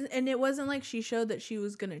person. And it wasn't like she showed that she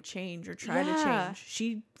was gonna change or try to Yeah. change.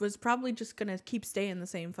 She was probably just gonna keep staying the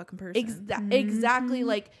same fucking person. Exactly.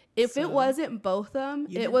 Like, if So, it wasn't Botham,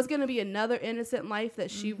 you it did- was going to be another innocent life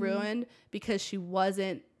that she ruined because she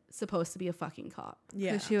wasn't supposed to be a fucking cop.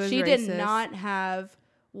 Yeah. She was She racist. did not have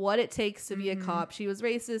what it takes to be a cop. She was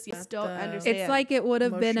racist. You just don't the- understand. It's like it would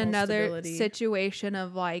have been Emotional another stability. situation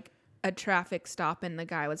of like a traffic stop and the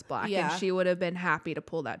guy was black, Yeah. and she would have been happy to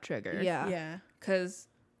pull that trigger. Yeah. Yeah. Because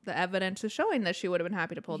the evidence is showing that she would have been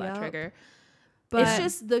happy to pull that Yep. trigger. But But it's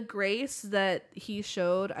just the grace that he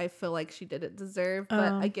showed, I feel like she didn't deserve.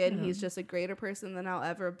 But again, yeah. he's just a greater person than I'll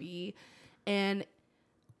ever be. And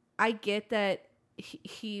I get that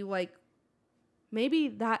he like, maybe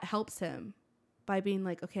that helps him by being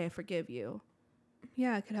like, okay, I forgive you.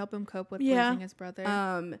 yeah, it could help him cope with Yeah. losing his brother.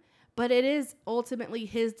 But it is ultimately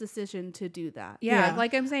his decision to do that. yeah, Yeah.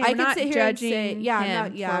 like I'm saying, I I'm can not sit here and judging say,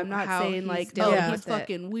 him. I'm not how saying he's like, dealing oh, he's with it.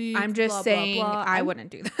 fucking weak. I'm just blah, saying blah, blah. I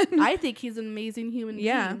wouldn't do that. I think he's an amazing human being.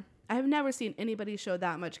 Yeah. I've never seen anybody show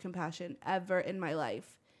that much compassion ever in my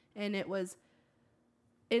life. And it was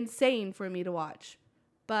insane for me to watch.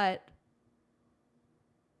 But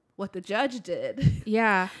what the judge did,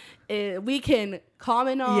 Yeah. we can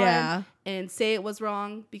comment on Yeah. and say it was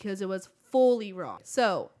wrong because it was fully wrong.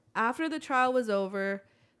 So after the trial was over,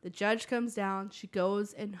 the judge comes down. She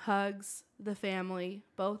goes and hugs the family,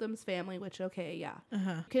 both of them's family, which, okay, yeah.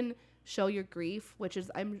 Uh-huh. You can show your grief, which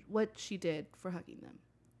is what she did for hugging them,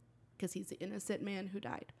 because he's the innocent man who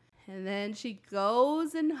died. And then she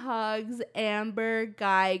goes and hugs Amber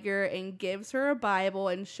Geiger and gives her a Bible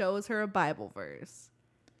and shows her a Bible verse.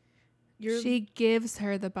 She gives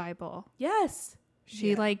her the Bible. Yes.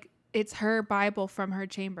 She Yeah. it's her Bible from her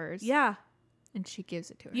chambers. Yeah. And she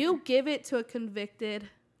gives it to her. You give it to a convicted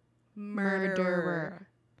murderer.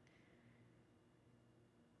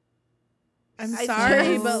 I'm I sorry,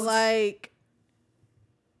 just- but like,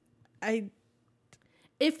 I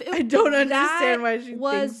I don't understand why she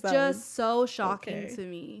was thinks that just was so shocking okay. to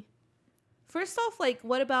me. First off, like,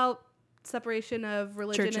 what about separation of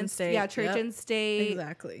religion Church and state, Yeah, church yep. and state.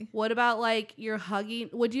 exactly. What about like you're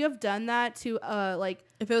hugging? Would you have done that to like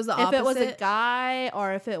If it was the if opposite, it was a guy,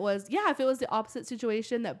 or if it was if it was the opposite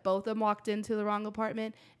situation that both of them walked into the wrong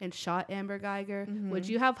apartment and shot Amber Geiger, would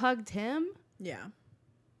you have hugged him? yeah,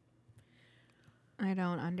 I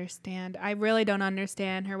don't understand. I really don't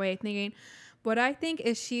understand her way of thinking. What I think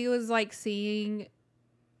is she was like seeing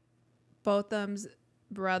Botham's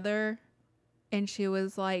brother, and she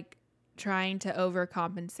was like trying to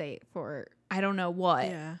overcompensate for I don't know what,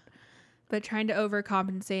 yeah. but trying to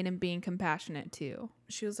overcompensate and being compassionate too.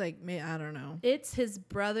 She was like, "Me, I don't know." It's his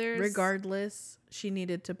brother's. Regardless, she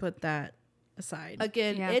needed to put that aside.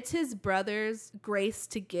 Again, Yeah. it's his brother's grace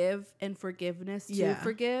to give and forgiveness to Yeah.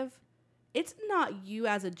 forgive. It's not you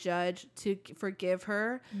as a judge to forgive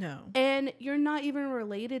her, No, and you're not even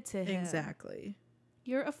related to him. exactly.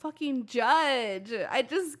 You're a fucking judge. I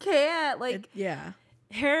just can't. Like, Yeah,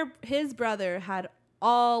 his brother had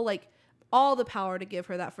all the power to give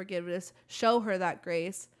her that forgiveness, show her that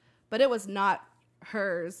grace, but it was not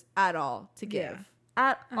hers at all to give. Yeah.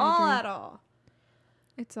 At all.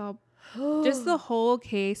 It's all just the whole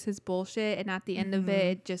case is bullshit, and at the end of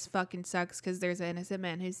it just fucking sucks because there's an innocent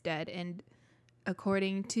man who's dead, and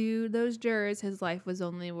according to those jurors, his life was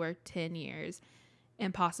only worth 10 years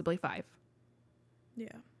and possibly 5. yeah.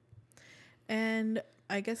 And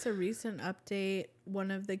I guess a recent update: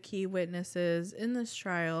 one of the key witnesses in this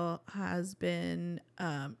trial has been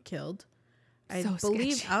killed. I So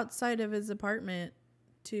believe sketchy. outside of his apartment,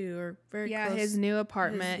 too, or very close. His new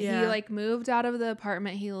apartment. yeah. He like moved out of the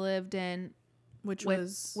apartment he lived in, which which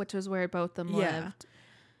was was where both of them Yeah. lived,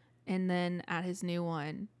 and then at his new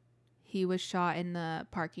one, he was shot in the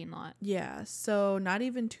parking lot. yeah. So not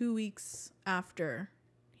even 2 weeks after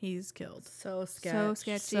he's killed. So sketchy. So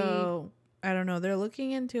sketchy. So I don't know. They're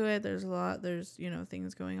looking into it. There's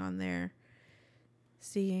things going on there.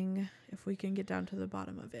 Seeing if we can get down to the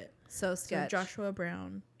bottom of it. So So sketch. Joshua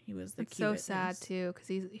Brown, he was the It's key so witness. sad too because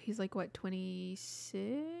he's like what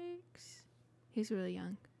 26. He's really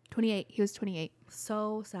young. 28. He was 28.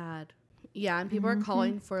 So sad. Yeah, and people are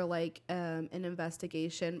calling for like an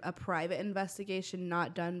investigation, a private investigation,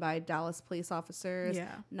 not done by Dallas police officers,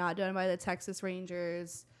 Yeah. not done by the Texas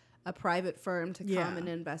Rangers, a private firm to come Yeah. and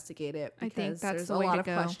investigate it I think because that's there's the a way lot to of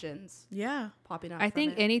go. questions Yeah. popping up. I from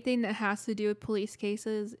think it. anything that has to do with police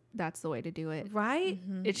cases, that's the way to do it. right?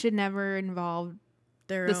 It should never involve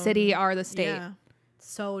Their the own- city or the state. Yeah.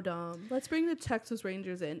 So dumb. Let's bring the Texas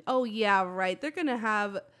Rangers in. Oh yeah, right. They're gonna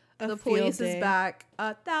have A the field police day. is back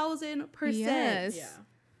 1,000%. Yes.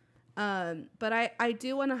 Yeah. But I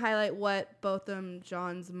do want to highlight what Botham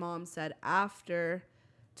John's mom said after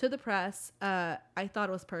to the press. I thought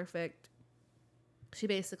it was perfect. She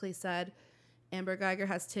basically said Amber Geiger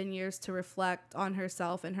has 10 years to reflect on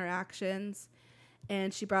herself and her actions.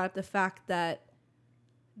 And she brought up the fact that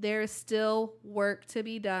there is still work to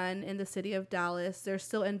be done in the city of Dallas. There's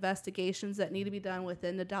still investigations that need to be done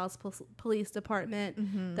within the Dallas Police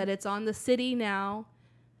Department, that it's on the city now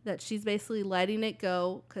that she's basically letting it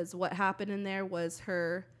go because what happened in there was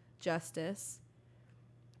her justice.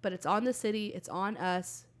 But it's on the city, it's on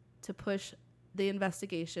us to push the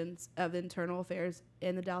investigations of internal affairs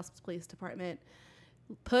in the Dallas Police Department,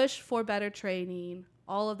 push for better training,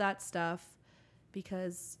 all of that stuff,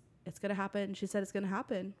 because it's going to happen. She said it's going to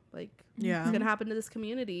happen. Like, Yeah. it's going to happen to this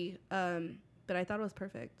community. But I thought it was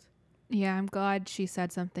perfect. Yeah, I'm glad she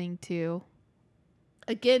said something too.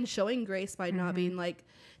 Again, showing grace by not being like,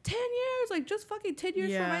 10 years, like just fucking 10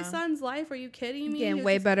 years for my Yeah. son's life. Are you kidding me? Yeah, He was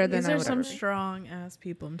way just- better than These I are would some ever. strong ass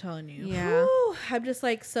people, I'm telling you. Yeah. Whew, I'm just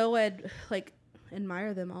like so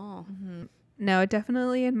admire them all. No,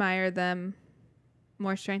 definitely admire them.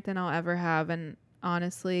 More strength than I'll ever have, and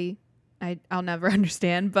honestly, I'll never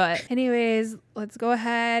understand. But anyways, let's go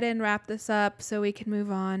ahead and wrap this up so we can move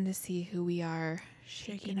on to see who we are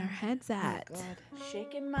shaking our heads at.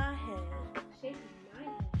 Shaking my head.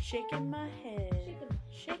 Shaking my head.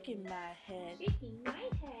 Shaking my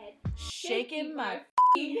head. Shaking my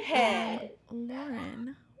f***ing head.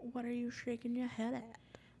 Lauren, what are you shaking your head at?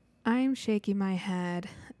 I'm shaking my head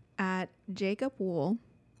at Jacob Wool,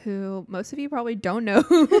 who most of you probably don't know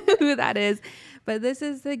who that is, but this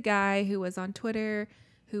is the guy who was on Twitter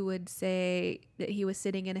who would say that he was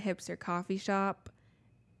sitting in a hipster coffee shop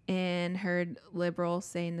and heard liberals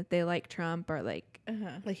saying that they like Trump or like,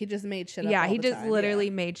 Like he just made shit up. yeah, all he the just time. literally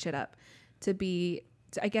made shit up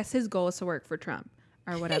I guess his goal is to work for Trump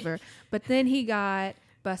or whatever. But then he got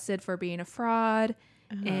busted for being a fraud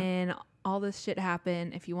and all this shit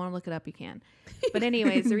happened. If you want to look it up, you can. But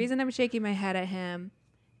anyways, the reason I'm shaking my head at him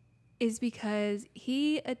is because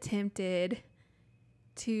he attempted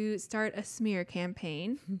to start a smear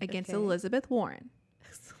campaign against Okay. Elizabeth Warren,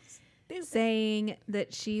 saying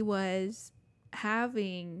that she was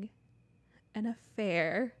having an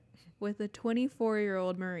affair with a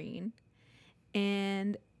 24-year-old Marine.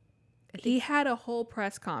 And he had a whole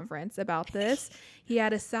press conference about this. He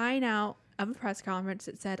had a sign out of a press conference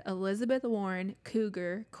that said Elizabeth Warren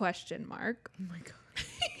Cougar ? Oh my god.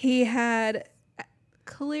 He had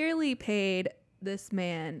clearly paid this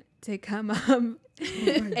man to come up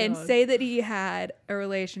and God. say that he had a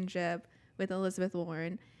relationship with Elizabeth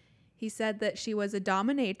Warren. He said that she was a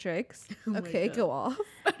dominatrix, Oh my Okay, God. go off.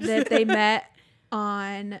 that they met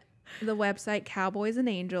on the website Cowboys and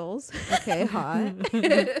Angels. Okay, hot.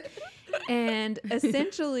 And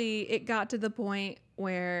essentially, it got to the point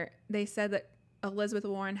where they said that Elizabeth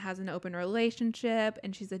Warren has an open relationship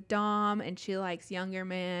and she's a dom and she likes younger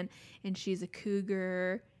men and she's a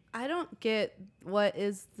cougar. I don't get what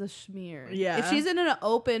is the schmear. Yeah. If she's in an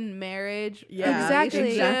open marriage, Yeah, Exactly.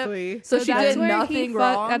 exactly. So she that's did where nothing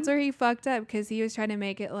wrong. That's where he fucked up because he was trying to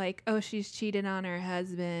make it like, oh, she's cheated on her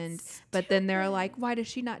husband. But then they're like, why does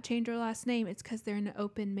she not change her last name? It's because they're in an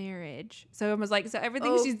open marriage. So it was like, so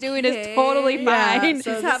everything she's doing is Okay. totally Yeah, fine.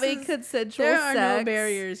 so she's this having is- consensual There are sex. no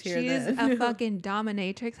barriers here. She's then. a fucking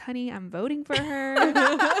dominatrix, honey. I'm voting for her.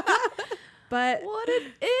 But What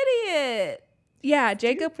an idiot! yeah,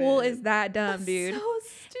 Jacob Wool Stupid. is that dumb, dude. So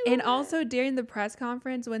stupid. And also during the press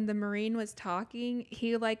conference when the Marine was talking,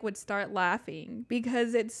 he like would start laughing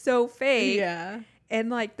because it's so fake. Yeah. And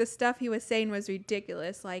like the stuff he was saying was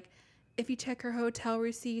ridiculous. Like if you check her hotel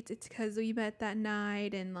receipts, it's because we met that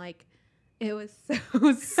night, and like it was so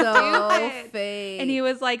so stupid. fake. And he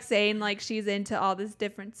was like saying like she's into all this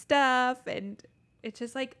different stuff, and it's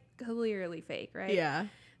just like clearly fake, right? Yeah.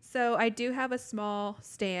 So I do have a small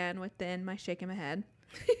stand within my shaking my head.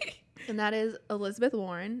 And that is Elizabeth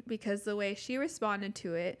Warren, because the way she responded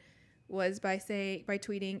to it was by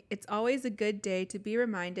tweeting, "It's always a good day to be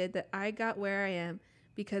reminded that I got where I am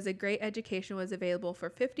because a great education was available for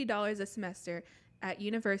 $50 a semester at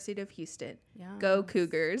University of Houston. Go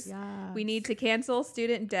Cougars. Yeah. We need to cancel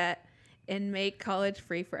student debt and make college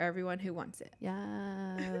free for everyone who wants it."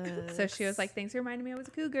 Yeah. So she was like, "Thanks for reminding me I was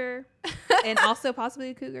a cougar." And also possibly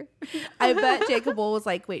a cougar. I bet Jacob Wool was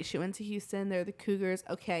like, wait, she went to Houston. They're the Cougars.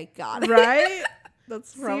 Okay, got it. Right?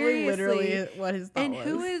 That's probably Seriously. literally what his thought And was.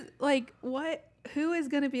 who is like what? Who is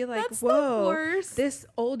gonna be like, That's the whoa, worst. this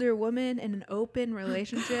older woman in an open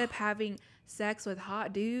relationship having sex with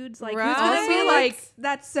hot dudes? Like, who's gonna be Right? like,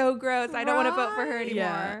 that's so gross. I don't want to vote for her Right. anymore.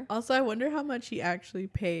 Yeah. Also, I wonder how much he actually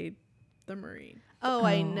paid the Marine. Oh,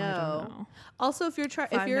 I don't know. know. Also, if you're if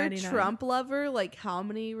you're a $5.99. Trump lover, like how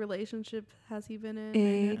many relationships has he been in?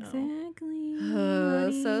 Exactly.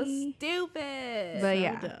 So honey. stupid. But So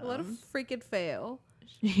yeah. What a dumb. freaking fail.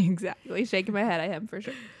 Exactly. Shaking my head at him for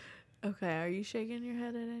sure. Okay, are you shaking your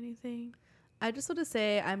head at anything? I just want to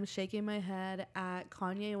say I'm shaking my head at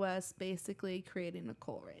Kanye West basically creating a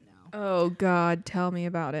cult right now. Oh God, tell me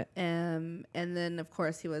about it. And then of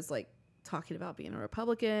course he was like talking about being a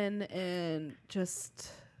Republican, and just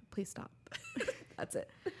please stop. That's it.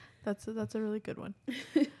 That's a really good one.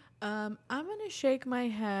 I'm gonna shake my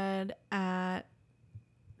head at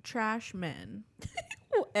trash men.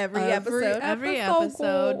 Every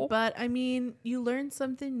episode. But I mean, you learn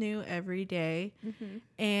something new every day,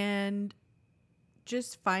 and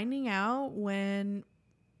just finding out when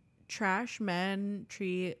trash men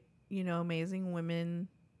treat, you know, amazing women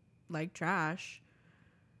like trash,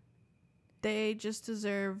 they just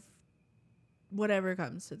deserve whatever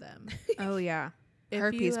comes to them. Oh yeah. If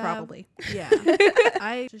Herpes you have- probably. Yeah.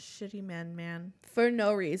 I just shitty man. For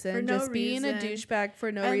no reason. For no just being a reason. douchebag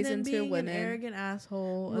for no And reason then to being women. an arrogant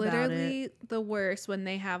asshole about it. Literally the worst when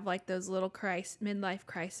they have like those little midlife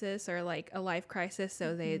crisis or like a life crisis.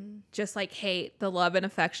 So they just like hate the love and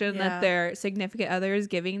affection Yeah. that their significant other is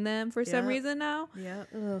giving them for some Yep. reason now. Yep.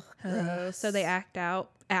 Ugh, So they act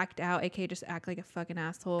out, aka just act like a fucking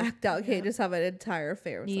asshole. act out. Okay, Yeah. just have an entire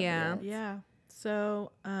affair with somebody Yeah. else. Yeah.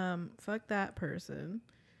 So, fuck that person.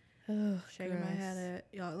 Ugh, Shaking my gross. head at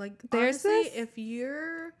y'all. Like, There's honestly, this- if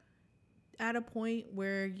you're at a point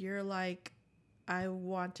where you're like, I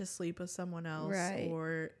want to sleep with someone else, Right.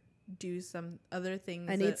 or do some other things,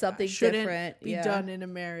 I need that something shouldn't different. be Yeah. done in a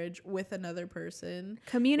marriage with another person.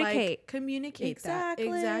 Communicate. Like, communicate that.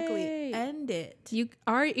 Exactly. Exactly. End it.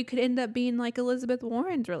 you could end up being like Elizabeth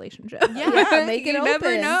Warren's relationship. Yeah, make it You never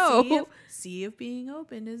open. know. See if being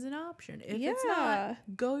open is an option. If it's Yeah. not,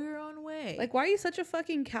 go your own way. Like, why are you such a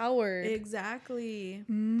fucking coward? Exactly.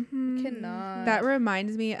 Mhm. Cannot. That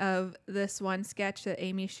reminds me of this one sketch that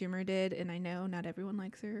Amy Schumer did, and I know not everyone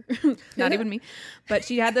likes her, not even me, but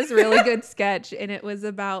she had this really good sketch, and it was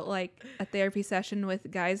about like a therapy session with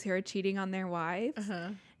guys who are cheating on their wives,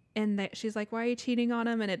 and she's like, "Why are you cheating on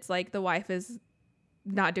him?" And it's like the wife is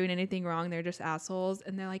not doing anything wrong; they're just assholes,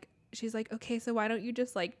 and they're like, she's like, "Okay, so why don't you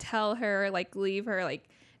just like tell her, like leave her, like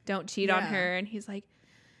don't cheat on Yeah. her?" And he's like,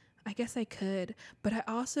 I guess I could, but I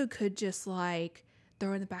also could just like throw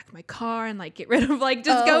her in the back of my car and like get rid of like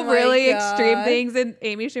just Oh go my really extreme God. things. And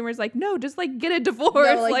Amy Schumer's like, no, just like get a divorce.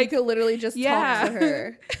 No, like, you could literally just Yeah. talk to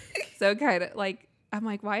her. So kind of like, I'm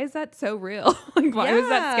like, why is that so real? Like, why is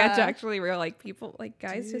that sketch Yeah. actually real? Like people, like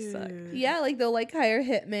guys just suck. Dude. Yeah, like they'll like hire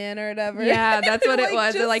hitman or whatever. Yeah, that's what it Like,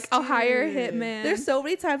 was. They're like, just- I'll hire a dude. hitman. There's so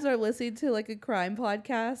many times where I'm listening to like a crime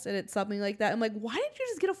podcast and it's something like that. I'm like, why didn't you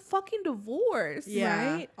just get a fucking divorce?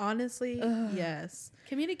 Yeah. Right? Honestly, Ugh. yes.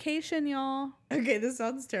 Communication, y'all. Okay, this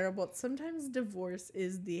sounds terrible. Sometimes divorce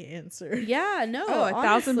is the answer. Yeah, no. Oh, 1,000%.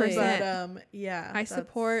 honestly. But yeah. I that's-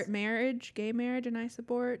 support marriage, gay marriage, and I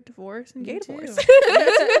support divorce and Me gay too. divorce. Me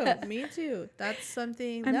too. Me too. That's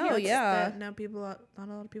something And No, that's- yeah. that not a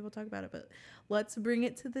lot of people talk about it, but let's bring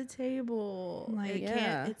it to the table. Like, it yeah.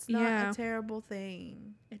 can't it's not Yeah. a terrible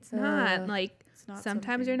thing. It's not Uh, like It's not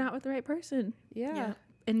sometimes you're not with the right person. Yeah. Yeah.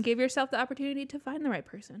 And give yourself the opportunity to find the right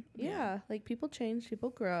person. Yeah. Like people change,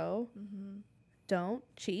 people grow. Mm-hmm. Don't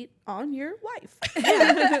cheat on your wife.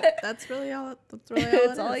 That's really all that's really all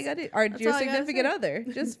That's it all is. you gotta do. Or That's your all I gotta significant say. other.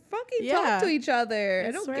 Just fucking Yeah. talk to each other. I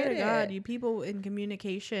I don't swear get to it. God, you people in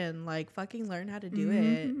communication, like fucking learn how to do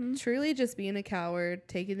Mhm. Truly just being a coward,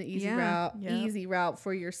 taking the easy Yeah. route, Yep. easy route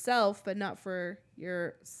for yourself, but not for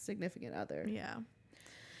your significant other. it. Yeah.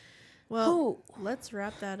 Well, let's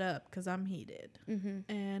wrap that up because I'm heated.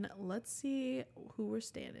 Mm-hmm. And let's see who we're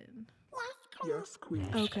standing. Yes, queen.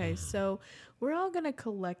 Okay, so we're all gonna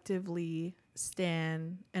collectively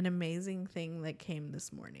stand an amazing thing that came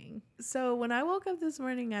this morning. So when I woke up this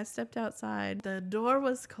morning, I stepped outside. The door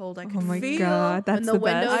was cold. I could feel that's When the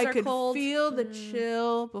windows I are could cold. feel the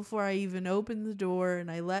chill before I even opened the door,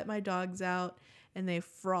 and I let my dogs out, and they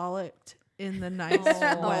frolicked in the nice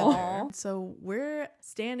Aw. weather. So we're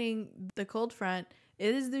standing the cold front.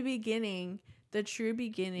 It is the beginning, the true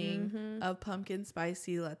beginning Mhm. of pumpkin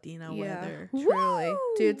spicy Latina weather. Truly. Woo!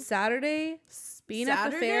 Dude, Saturday, being at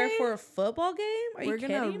the fair Saturday? for a football game? Are We're you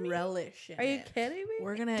gonna kidding me? relish in Are you it. kidding me?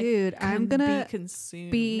 We're gonna Dude, I'm gonna be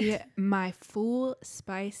consumed. be my full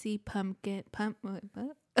spicy pumpkin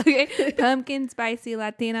okay, pumpkin spicy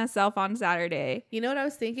Latina self on Saturday. You know what I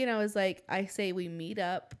was thinking? I was like, I say we meet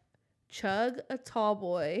up, chug a tall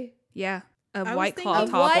boy, Yeah, a I was White thinking- Claw a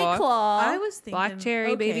top White off. Claw. I was thinking Black cherry,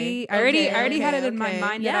 okay, baby. I already had it in my okay.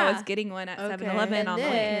 mind that I Yeah. was getting one at Okay. 7-Eleven And on the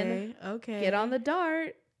way. then- Okay. get on the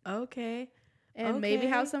dart, Okay. and maybe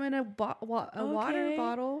have Okay. some in a water Okay.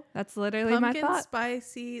 bottle. That's literally Pumpkin my thought.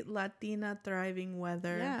 spicy Latina thriving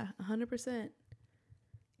weather. Yeah, 100%.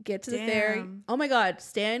 Get to the fair. Damn. Oh my God,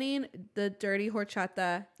 standing the dirty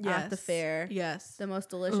horchata at the Yes. fair. Yes. The most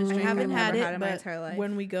delicious Ooh. drink I haven't I've had ever it, had in my but entire life.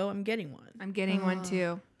 when we go, I'm getting one. I'm getting one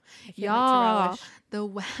too. Y'all, the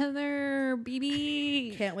weather,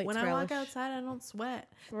 BB. Can't wait When to I relish. walk outside, I don't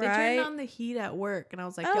sweat. They Right? turned on the heat at work, and I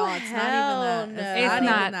was like, Oh, y'all, it's hell not even no. that. It's It's not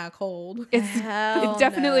not. even that cold. Hell It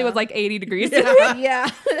definitely no. was like 80 degrees. Yeah,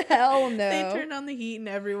 hell no. They turned on the heat, and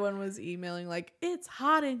everyone was emailing like, it's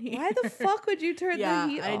hot in here. Why the fuck would you turn Yeah,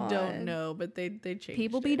 the heat on? I don't know, but they changed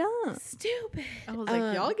People be it. dumb. Stupid. I was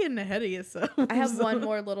like, y'all getting ahead of yourselves. I have one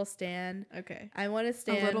more little stand. Okay. I want to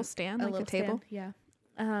stand little stand, like a table? Stand,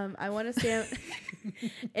 yeah. I want to stand.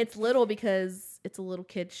 It's little because it's a little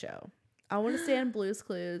kid show. I want to stand Blue's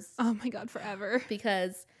Clues Oh my God, forever.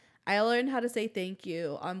 because I learned how to say thank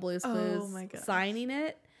you on Blue's Oh Clues, my gosh. signing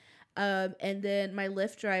it. And then my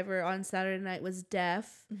Lyft driver on Saturday night was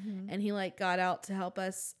deaf, and he like got out to help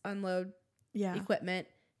us unload Yeah. equipment.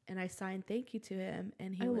 And I signed thank you to him,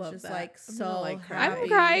 and he I was love just that. like I'm gonna, so like, cry. happy. I'm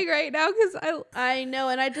crying right now because I know,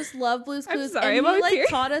 and I just love Blue's I'm Clues. sorry, and I'm he always like teary.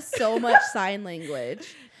 taught us so much sign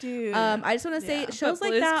language. Dude. I just want to say Yeah. shows But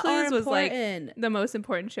like Blue's that Clues are was, like, important. the most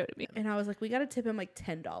important show to me. And I was like, we gotta tip him like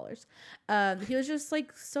 $10. He was just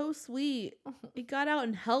like so sweet. He got out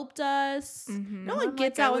and helped us. Mhm. No one I'm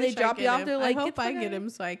gets like, I out when they wish I drop you get off. him. They're like, I hope "Get the I fuck get out." him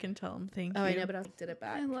so I can tell him thank you. Oh, I know, but I did it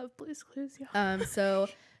back. I love Blue's Clues, y'all. So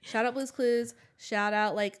shout out Blue's Clues. Shout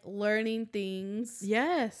out like learning things.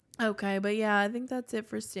 Yes. Okay, but yeah, I think that's it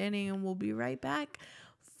for standing, and we'll be right back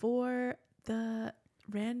for the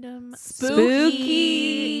random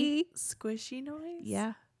Spooky. squishy noise.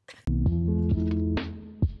 Yeah.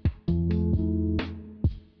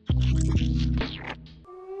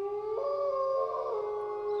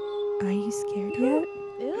 Are you scared yet?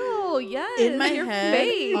 Ew, yes. In my your head,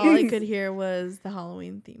 face. all I could hear was the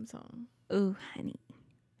Halloween theme song. Oh, honey.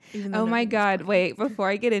 Even though Oh my nothing was God. playing. Wait, before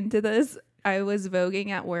I get into this, I was voguing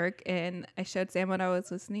at work and I showed Sam what I was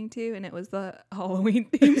listening to, and it was the Halloween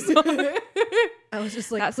theme song. I was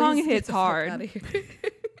just like, That song "Please get hits the fuck hard." outta here."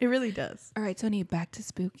 It really does. All right, so I need back to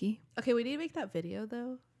spooky, Okay, we need to make that video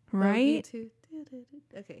though. right?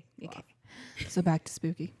 Okay. Okay. So back to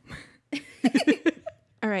spooky.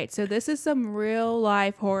 All right, so this is some real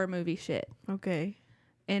life horror movie shit. Okay.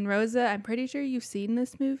 And Rosa, I'm pretty sure you've seen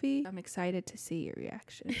this movie. I'm excited to see your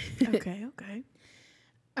reaction. Okay. Okay.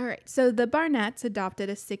 All right, so the Barnetts adopted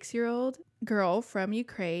a 6-year-old girl from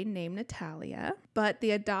Ukraine named Natalia, but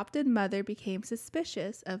the adopted mother became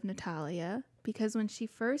suspicious of Natalia because when she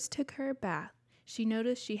first took her bath, she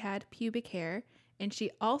noticed she had pubic hair, and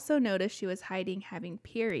she also noticed she was hiding having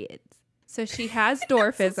periods. So she has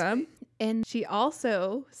dwarfism, and she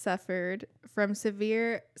also suffered from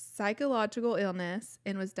severe psychological illness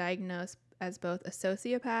and was diagnosed as both a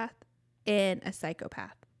sociopath and a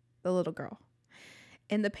psychopath, the little girl.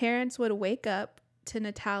 And the parents would wake up to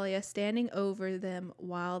Natalia standing over them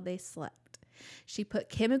while they slept. She put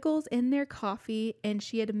chemicals in their coffee, and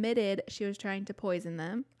she admitted she was trying to poison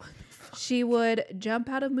them. She would jump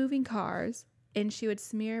out of moving cars, and she would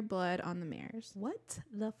smear blood on the mirrors. What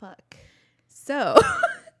the fuck? So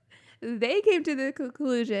they came to the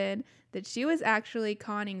conclusion that she was actually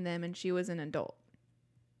conning them and she was an adult.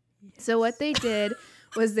 So what they did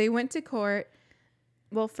was they went to court.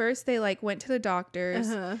 Well, first they went to the doctors.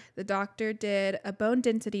 The doctor did a bone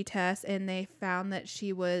density test, and they found that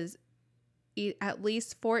she was at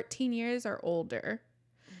least 14 years or older.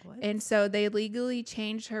 What? And so they legally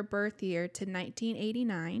changed her birth year to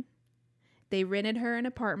 1989. They rented her an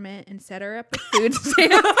apartment and set her up with food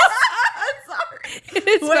stamps.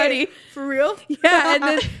 It's funny. For real? Yeah, and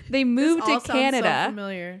then they This moved all to sounds so Canada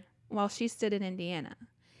familiar. while she stood in Indiana.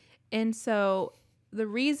 And so the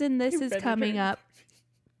reason this is rented coming her. up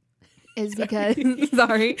is because,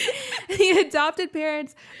 sorry, the adopted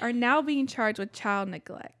parents are now being charged with child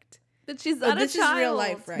neglect. But she's Oh, not this a child. is real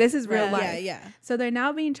life, right? This is real Right, life. Yeah, yeah. So they're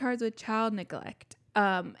now being charged with child neglect.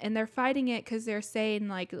 And they're fighting it because they're saying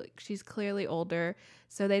like she's clearly older.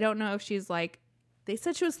 So they don't know if she's like, They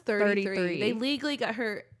said she was 33. 33. They legally got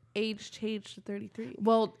her age changed to 33.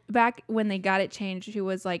 well, back when they got it changed, she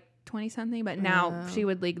was like 20 something, but now Oh. she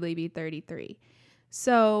would legally be 33.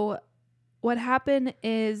 So what happened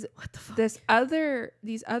is What the fuck?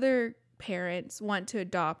 these other parents want to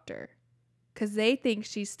adopt her because they think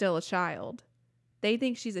she's still a child. They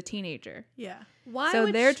think she's a teenager. Yeah. Why So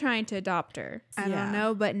would they're she- trying to adopt her. I Yeah. don't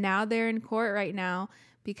know, but now they're in court right now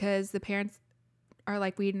because the parents are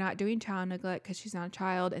like, we're not doing child neglect because she's not a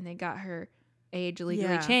child, and they got her age legally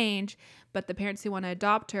Yeah. changed. But the parents who want to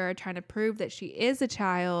adopt her are trying to prove that she is a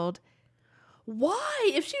child.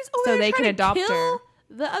 Why? If she's over So there they trying can to adopt kill her.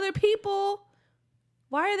 the other people,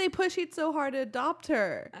 why are they pushing so hard to adopt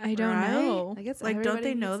her? I don't Right? know. I guess Like, don't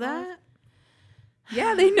everybody they know hates life. that?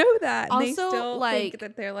 Yeah, they know that. And they Also, still like- think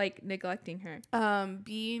that they're like neglecting her.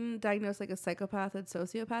 Being diagnosed like a psychopath and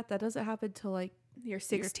sociopath, that doesn't happen till like You're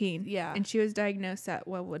 16. yeah. And she was diagnosed at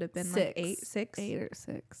what would have been like 6. 8 or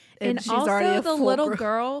 6. And she's also already a the full little grown-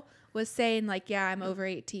 girl was saying like, yeah, I'm over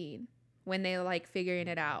 18 when they like figuring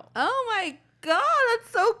it out. Oh my god,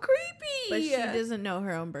 that's so creepy. But she doesn't know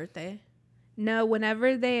her own birthday. No,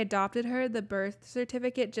 whenever they adopted her, the birth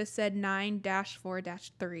certificate just said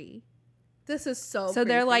 9-4-3. This is so So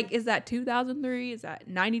they're creepy. like, is that 2003? Is that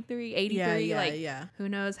 93, 83? Yeah. Who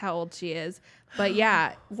knows how old she is. But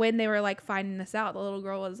yeah, when they were like finding this out, the little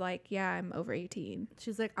girl was like, yeah, I'm over 18.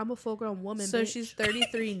 she's like, I'm a full grown woman. So bitch. she's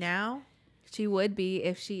 33 now. She would be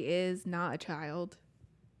if she is not a child,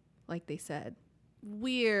 like they said.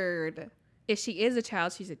 weird. If she is a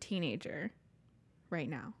child, she's a teenager right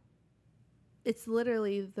now. It's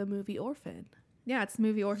literally the movie Orphan. Yeah, it's the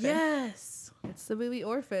movie Orphan. Yes. It's the movie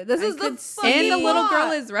Orphan. This I is the could fucking And the little girl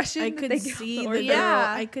plot. is Russian. I that could they get see off the orphan. girl.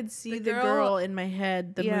 Yeah. I could see The the girl- girl in my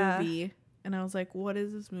head, the Yeah. movie. And I was like, what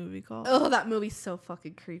is this movie called? Oh, that movie's so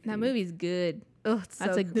fucking creepy. That movie's good. Oh, it's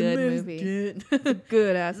That's so a good movie. Good.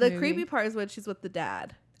 Good ass The movie. creepy part is when she's with the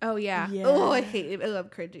dad. Oh yeah. Yeah. Oh, I hate it. Oh, I'm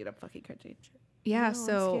cringing. I'm fucking cringing. Yeah. No,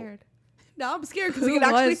 So I'm scared. Now I'm scared because Who it could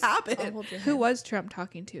actually was- happen. who was Trump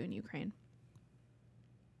talking to in Ukraine?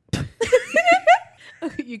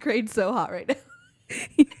 Ukraine's so hot right now.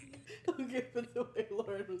 Okay, but the way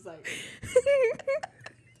Lauren was like,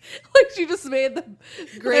 Like she just made the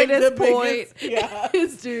greatest the point biggest- yeah. in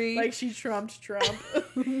history. like she trumped Trump.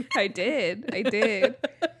 I did.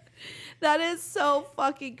 That is so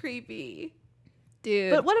fucking creepy.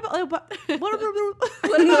 Dude. But what about what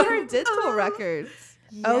about her dental records?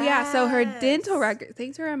 Oh yeah, so her dental Yes. record.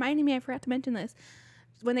 Thanks for reminding me. I forgot to mention this.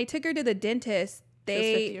 When they took her to the dentist, She was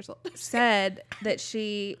 50 they years old. said that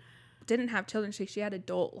she didn't have children. She had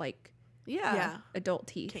adult Yeah. adult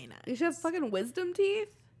teeth. Canine. You should have fucking wisdom teeth.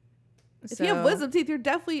 If So, you have wisdom teeth, you're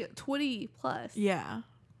definitely 20 plus. Yeah.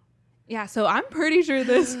 yeah. So I'm pretty sure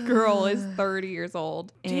this girl is 30 years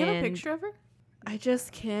old. Do you have a and picture of her? I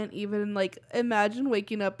just can't even like imagine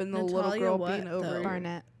waking up and the little Natalia girl what, being over. though?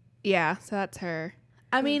 Barnett. Yeah. So that's her.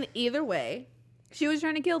 I mean, either way, She was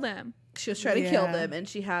trying to kill them. she was trying to kill Yeah. them, and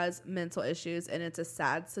she has mental issues, and it's a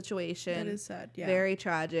sad situation. That is sad. Yeah. Very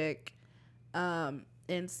tragic, and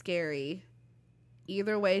scary.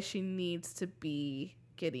 Either way, she needs to be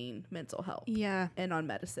getting mental help Yeah. and on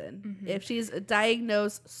medicine. Mhm. If she's a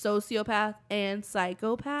diagnosed sociopath and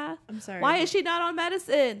psychopath, I'm sorry. why is she not on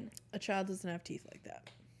medicine? A child doesn't have teeth like that.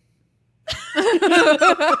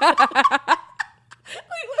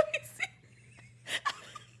 Wait, let me see.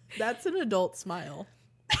 That's an adult smile.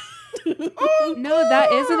 No,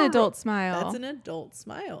 that is an adult smile. That's an adult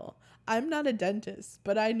smile. I'm not a dentist,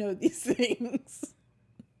 but I know these things.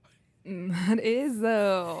 That is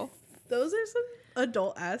though. Those are some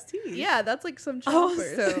adult ass teeth. Yeah, that's like some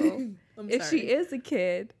choppers. Also, I'm if sorry. she is a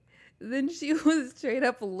kid, then she was straight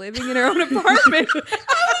up living in her own apartment.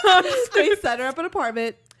 They set her up an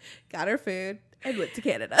apartment, got her food, and went to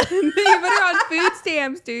Canada. They put her on food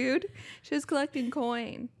stamps, dude. She was collecting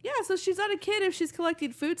coin. Yeah, so she's not a kid if she's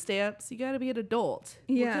collecting food stamps. You got to be an adult.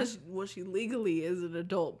 Yeah. Well, she legally is an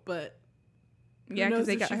adult, but Yeah, who because knows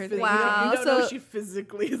they if got she her. physically- Wow, You don't know so- if she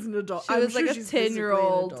physically is an adult. She I'm was sure like a she's physically an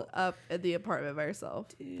 10-year-old adult. up in the apartment by herself.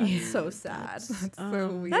 That's so sad. That's so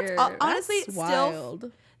Um, weird. That's honestly That's still.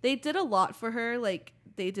 wild. They did a lot for her. Like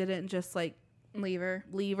they didn't just like Leave her.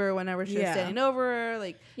 leave her whenever she was Yeah. standing over her.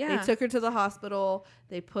 Like Yeah. they took her to the hospital.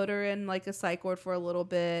 They put her in like a psych ward for a little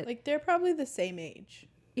bit. Like they're probably the same age.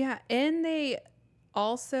 Yeah, and they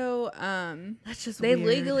also That's just they weird.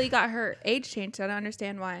 legally got her age changed. I don't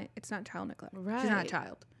understand why it's not child neglect. She's not a Right.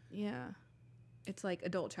 child. Yeah, It's like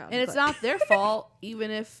adult child. and it's neglect. not their fault,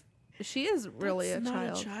 even if she is really That's a not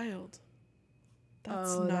child. a child.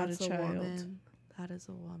 That's Oh, not that's a child. woman. That is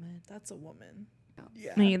a woman. That's a woman.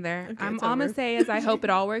 Yeah. Me either. Okay, I'm it's gonna over. say is I hope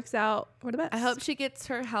it all works out for the best. I hope she gets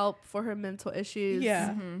her help for her mental issues. Yeah.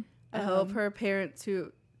 Mhm. I hope her parents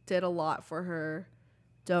who did a lot for her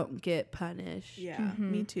don't get punished. Yeah, Mhm.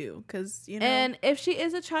 me too. Because you know, And if she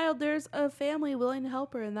is a child, there's a family willing to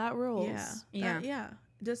help her, and that rules. yeah, Yeah. yeah.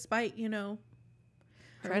 Despite her Trying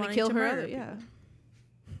to wanting kill her murder other, yeah.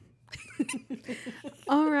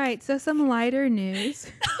 All right, so some lighter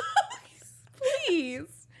news.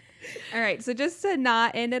 Please. All right, so just to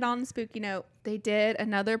not end it on a spooky note, they did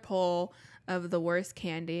another poll of the worst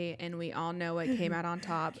candy, and we all know what came out on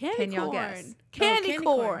top. Candy Can y'all corn. guess? Candy, candy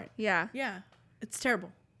corn. corn. Yeah, Yeah, it's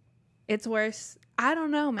terrible. it's worse. I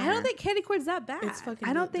don't know, man. I don't think candy corn's that bad. It's fucking.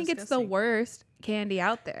 I don't think it's the disgusting. worst candy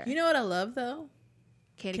out there. You know what I love though?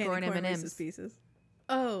 Candy corn M&Ms. Reese's Pieces.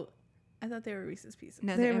 Oh, I thought they were Reese's Pieces.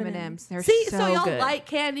 No, They're they're M&Ms. M&Ms. They're See, so, so y'all good. like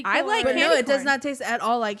candy I corn. like But no, candy it does corn. not taste at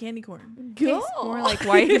all like candy corn. Tastes more like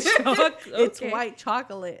white chocolate. It's Okay. white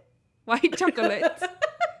chocolate. White chocolate.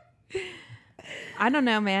 I don't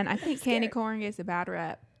know, man. I think candy scared. corn gets a bad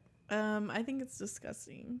rep. I think it's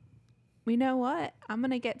disgusting. You know what? I'm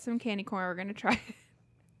gonna get some candy corn. We're gonna try it.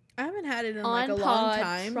 I haven't had it in On like a long pod,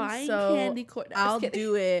 time, trying so candy corn. No, I'm I'll just kidding.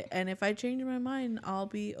 do it. And if I change my mind, I'll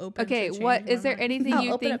be open. Okay, to what changing is my there mind. anything I'll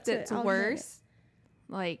you open think up to it. that's I'll get it. worse?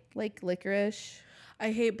 Like, Like licorice.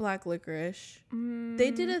 I hate black licorice.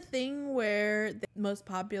 They did a thing where the most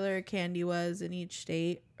popular candy was in each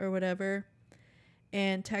state or whatever,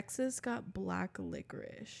 and Texas got black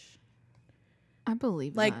licorice. I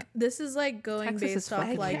believe Like that. this is like going Texas is based off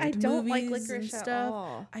fucking like weird. I don't like movies licorice and at stuff.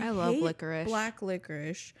 all. I love hate licorice. Black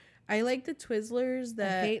licorice. I like the Twizzlers I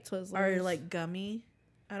that hate Twizzlers. are like gummy.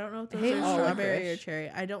 I don't know if those hate are all strawberry or licorice. cherry.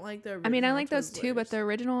 I don't like the original I mean, I like those too, but Twizzlers. the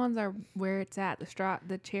original ones are where it's at.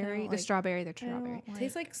 The cherry, the like- strawberry, the I strawberry. don't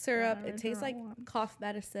tastes like syrup. the It tastes like original one. cough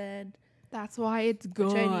medicine, That's why it's good.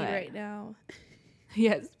 which I need right now.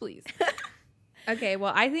 Yes, please. Okay,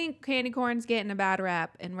 well, I think candy corn's getting a bad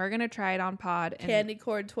rap, and we're gonna try it on pod. And Candy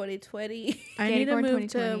corn 2020. I Candy need to corn move to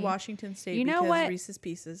 2020. Washington State You know because what? Reese's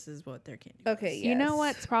Pieces is what their candy. Okay, You know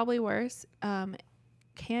what's probably worse?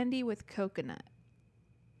 Candy with coconut.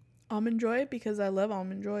 Almond Joy because I love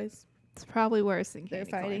Almond Joys. It's probably worse than They're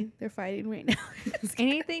candy corn. fighting. They're fighting right now.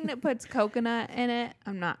 Anything that puts coconut in it,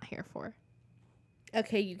 I'm not here for.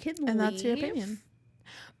 Okay, you can And that's your leave, opinion.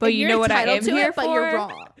 But and you you're know what I entitled am to here it, for? but you're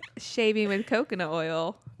wrong. Shaving with coconut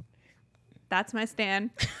oil. That's my stand.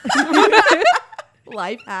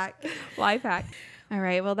 Life hack. Life hack. All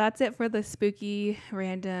right. Well, that's it for the spooky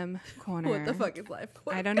random corner. What the fuck is life?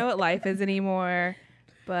 I don't know what life is anymore,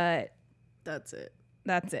 but That's it.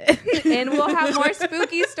 that's it. And we'll have more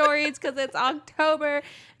spooky stories because it's October.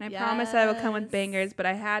 And I promised I would come with Yes. bangers, but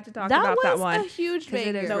I had to talk That about was that one. a huge 'cause it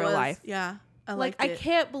banger. is That real was- life. Yeah. I Like, liked I it.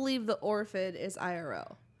 can't believe the orphan is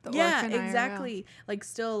IRL. The Yeah, orphan IRL. exactly. Like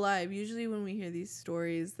still alive. Usually when we hear these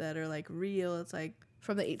stories that are like real, it's like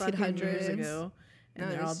From the fucking 1800s. years ago, and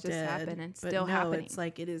No, they're this all just dead. happened and But still no, happening. it's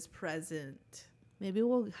like it is present. Maybe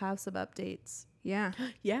we'll have some updates. Yeah,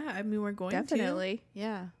 Yeah, I mean we're going definitely.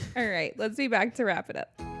 Yeah. All right. Let's be back to wrap it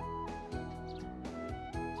up.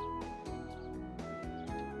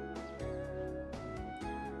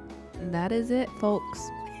 That is it, folks.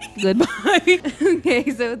 Goodbye. Okay,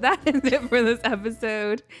 so that is it for this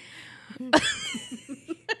episode.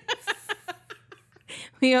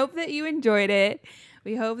 We hope that you enjoyed it.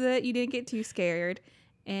 We hope that you didn't get too scared.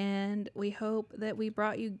 And we hope that we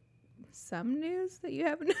brought you some news that you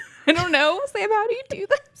haven't. I don't know. Sam, how do you do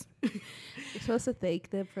this? You're supposed to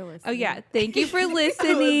thank them for listening. Oh, yeah. Thank you for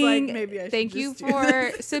listening. maybe I should Thank you just do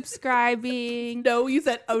for subscribing. No, you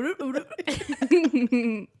said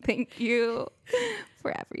Thank you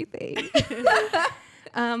for everything.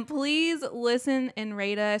 Please listen and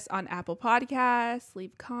rate us on Apple Podcasts.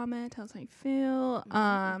 Leave a comment. Tell us how you feel.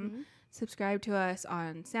 Subscribe to us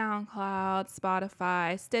on SoundCloud,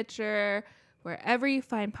 Spotify, Stitcher, wherever you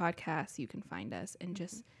find podcasts, you can find us, and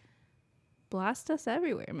just blast us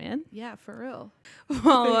everywhere, man. Yeah, for real.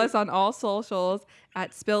 Follow us on all socials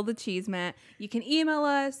at Spill the Cheesemat. You can email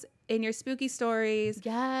us in your spooky stories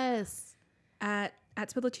Yes. at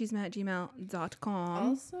spillthecheesemat@gmail.com.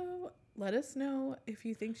 Also, let us know if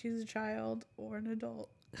you think she's a child or an adult.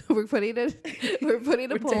 We're putting a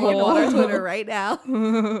poll taking a on our poll. Twitter right now.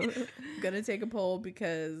 I'm gonna take a poll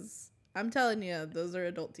because I'm telling you, those are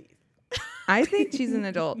adult teeth. I think she's an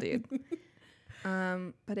adult, dude.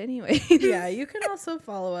 But anyway. Yeah, you can also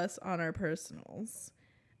follow us on our personals.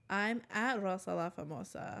 I'm at Rosa La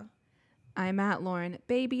Famosa. I'm at Lauren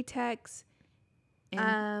Baby Tex.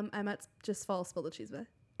 And I'm at just follow Spill the Cheese.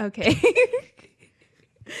 okay.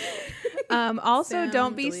 Also, Sam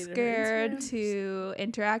don't be deleted her scared Instagram. to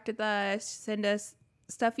interact with us. Send us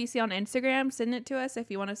stuff you see on Instagram. Send it to us if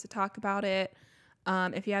you want us to talk about it.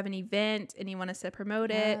 If you have an event and you want us to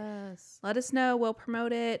promote it, Yes. let us know. We'll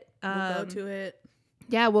promote it. We'll go to it.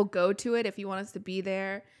 Yeah, we'll go to it if you want us to be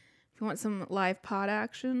there. If you want some live pod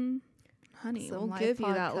action, honey, Some we'll live give you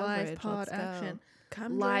pod that live coverage. pod Let's go. action.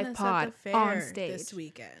 Come Live join us pod at the fair on stage. this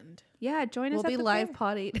weekend. Yeah, join us. We'll at be the live fair.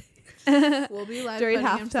 potting. We'll be live During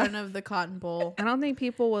putting in halftime. front of the Cotton Bowl. I don't think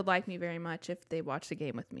people would like me very much if they watch the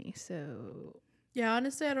game with me. So Yeah,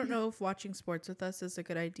 honestly, I don't know if watching sports with us is a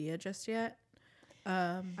good idea just yet.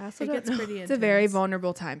 I also It don't gets know. pretty it's a very intense.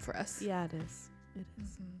 vulnerable time for us. Yeah, it is. It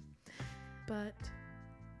is. But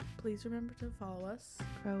please remember to follow us.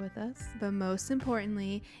 Grow with us. But most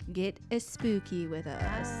importantly, get a spooky with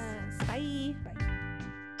us. Yes. Bye. Bye.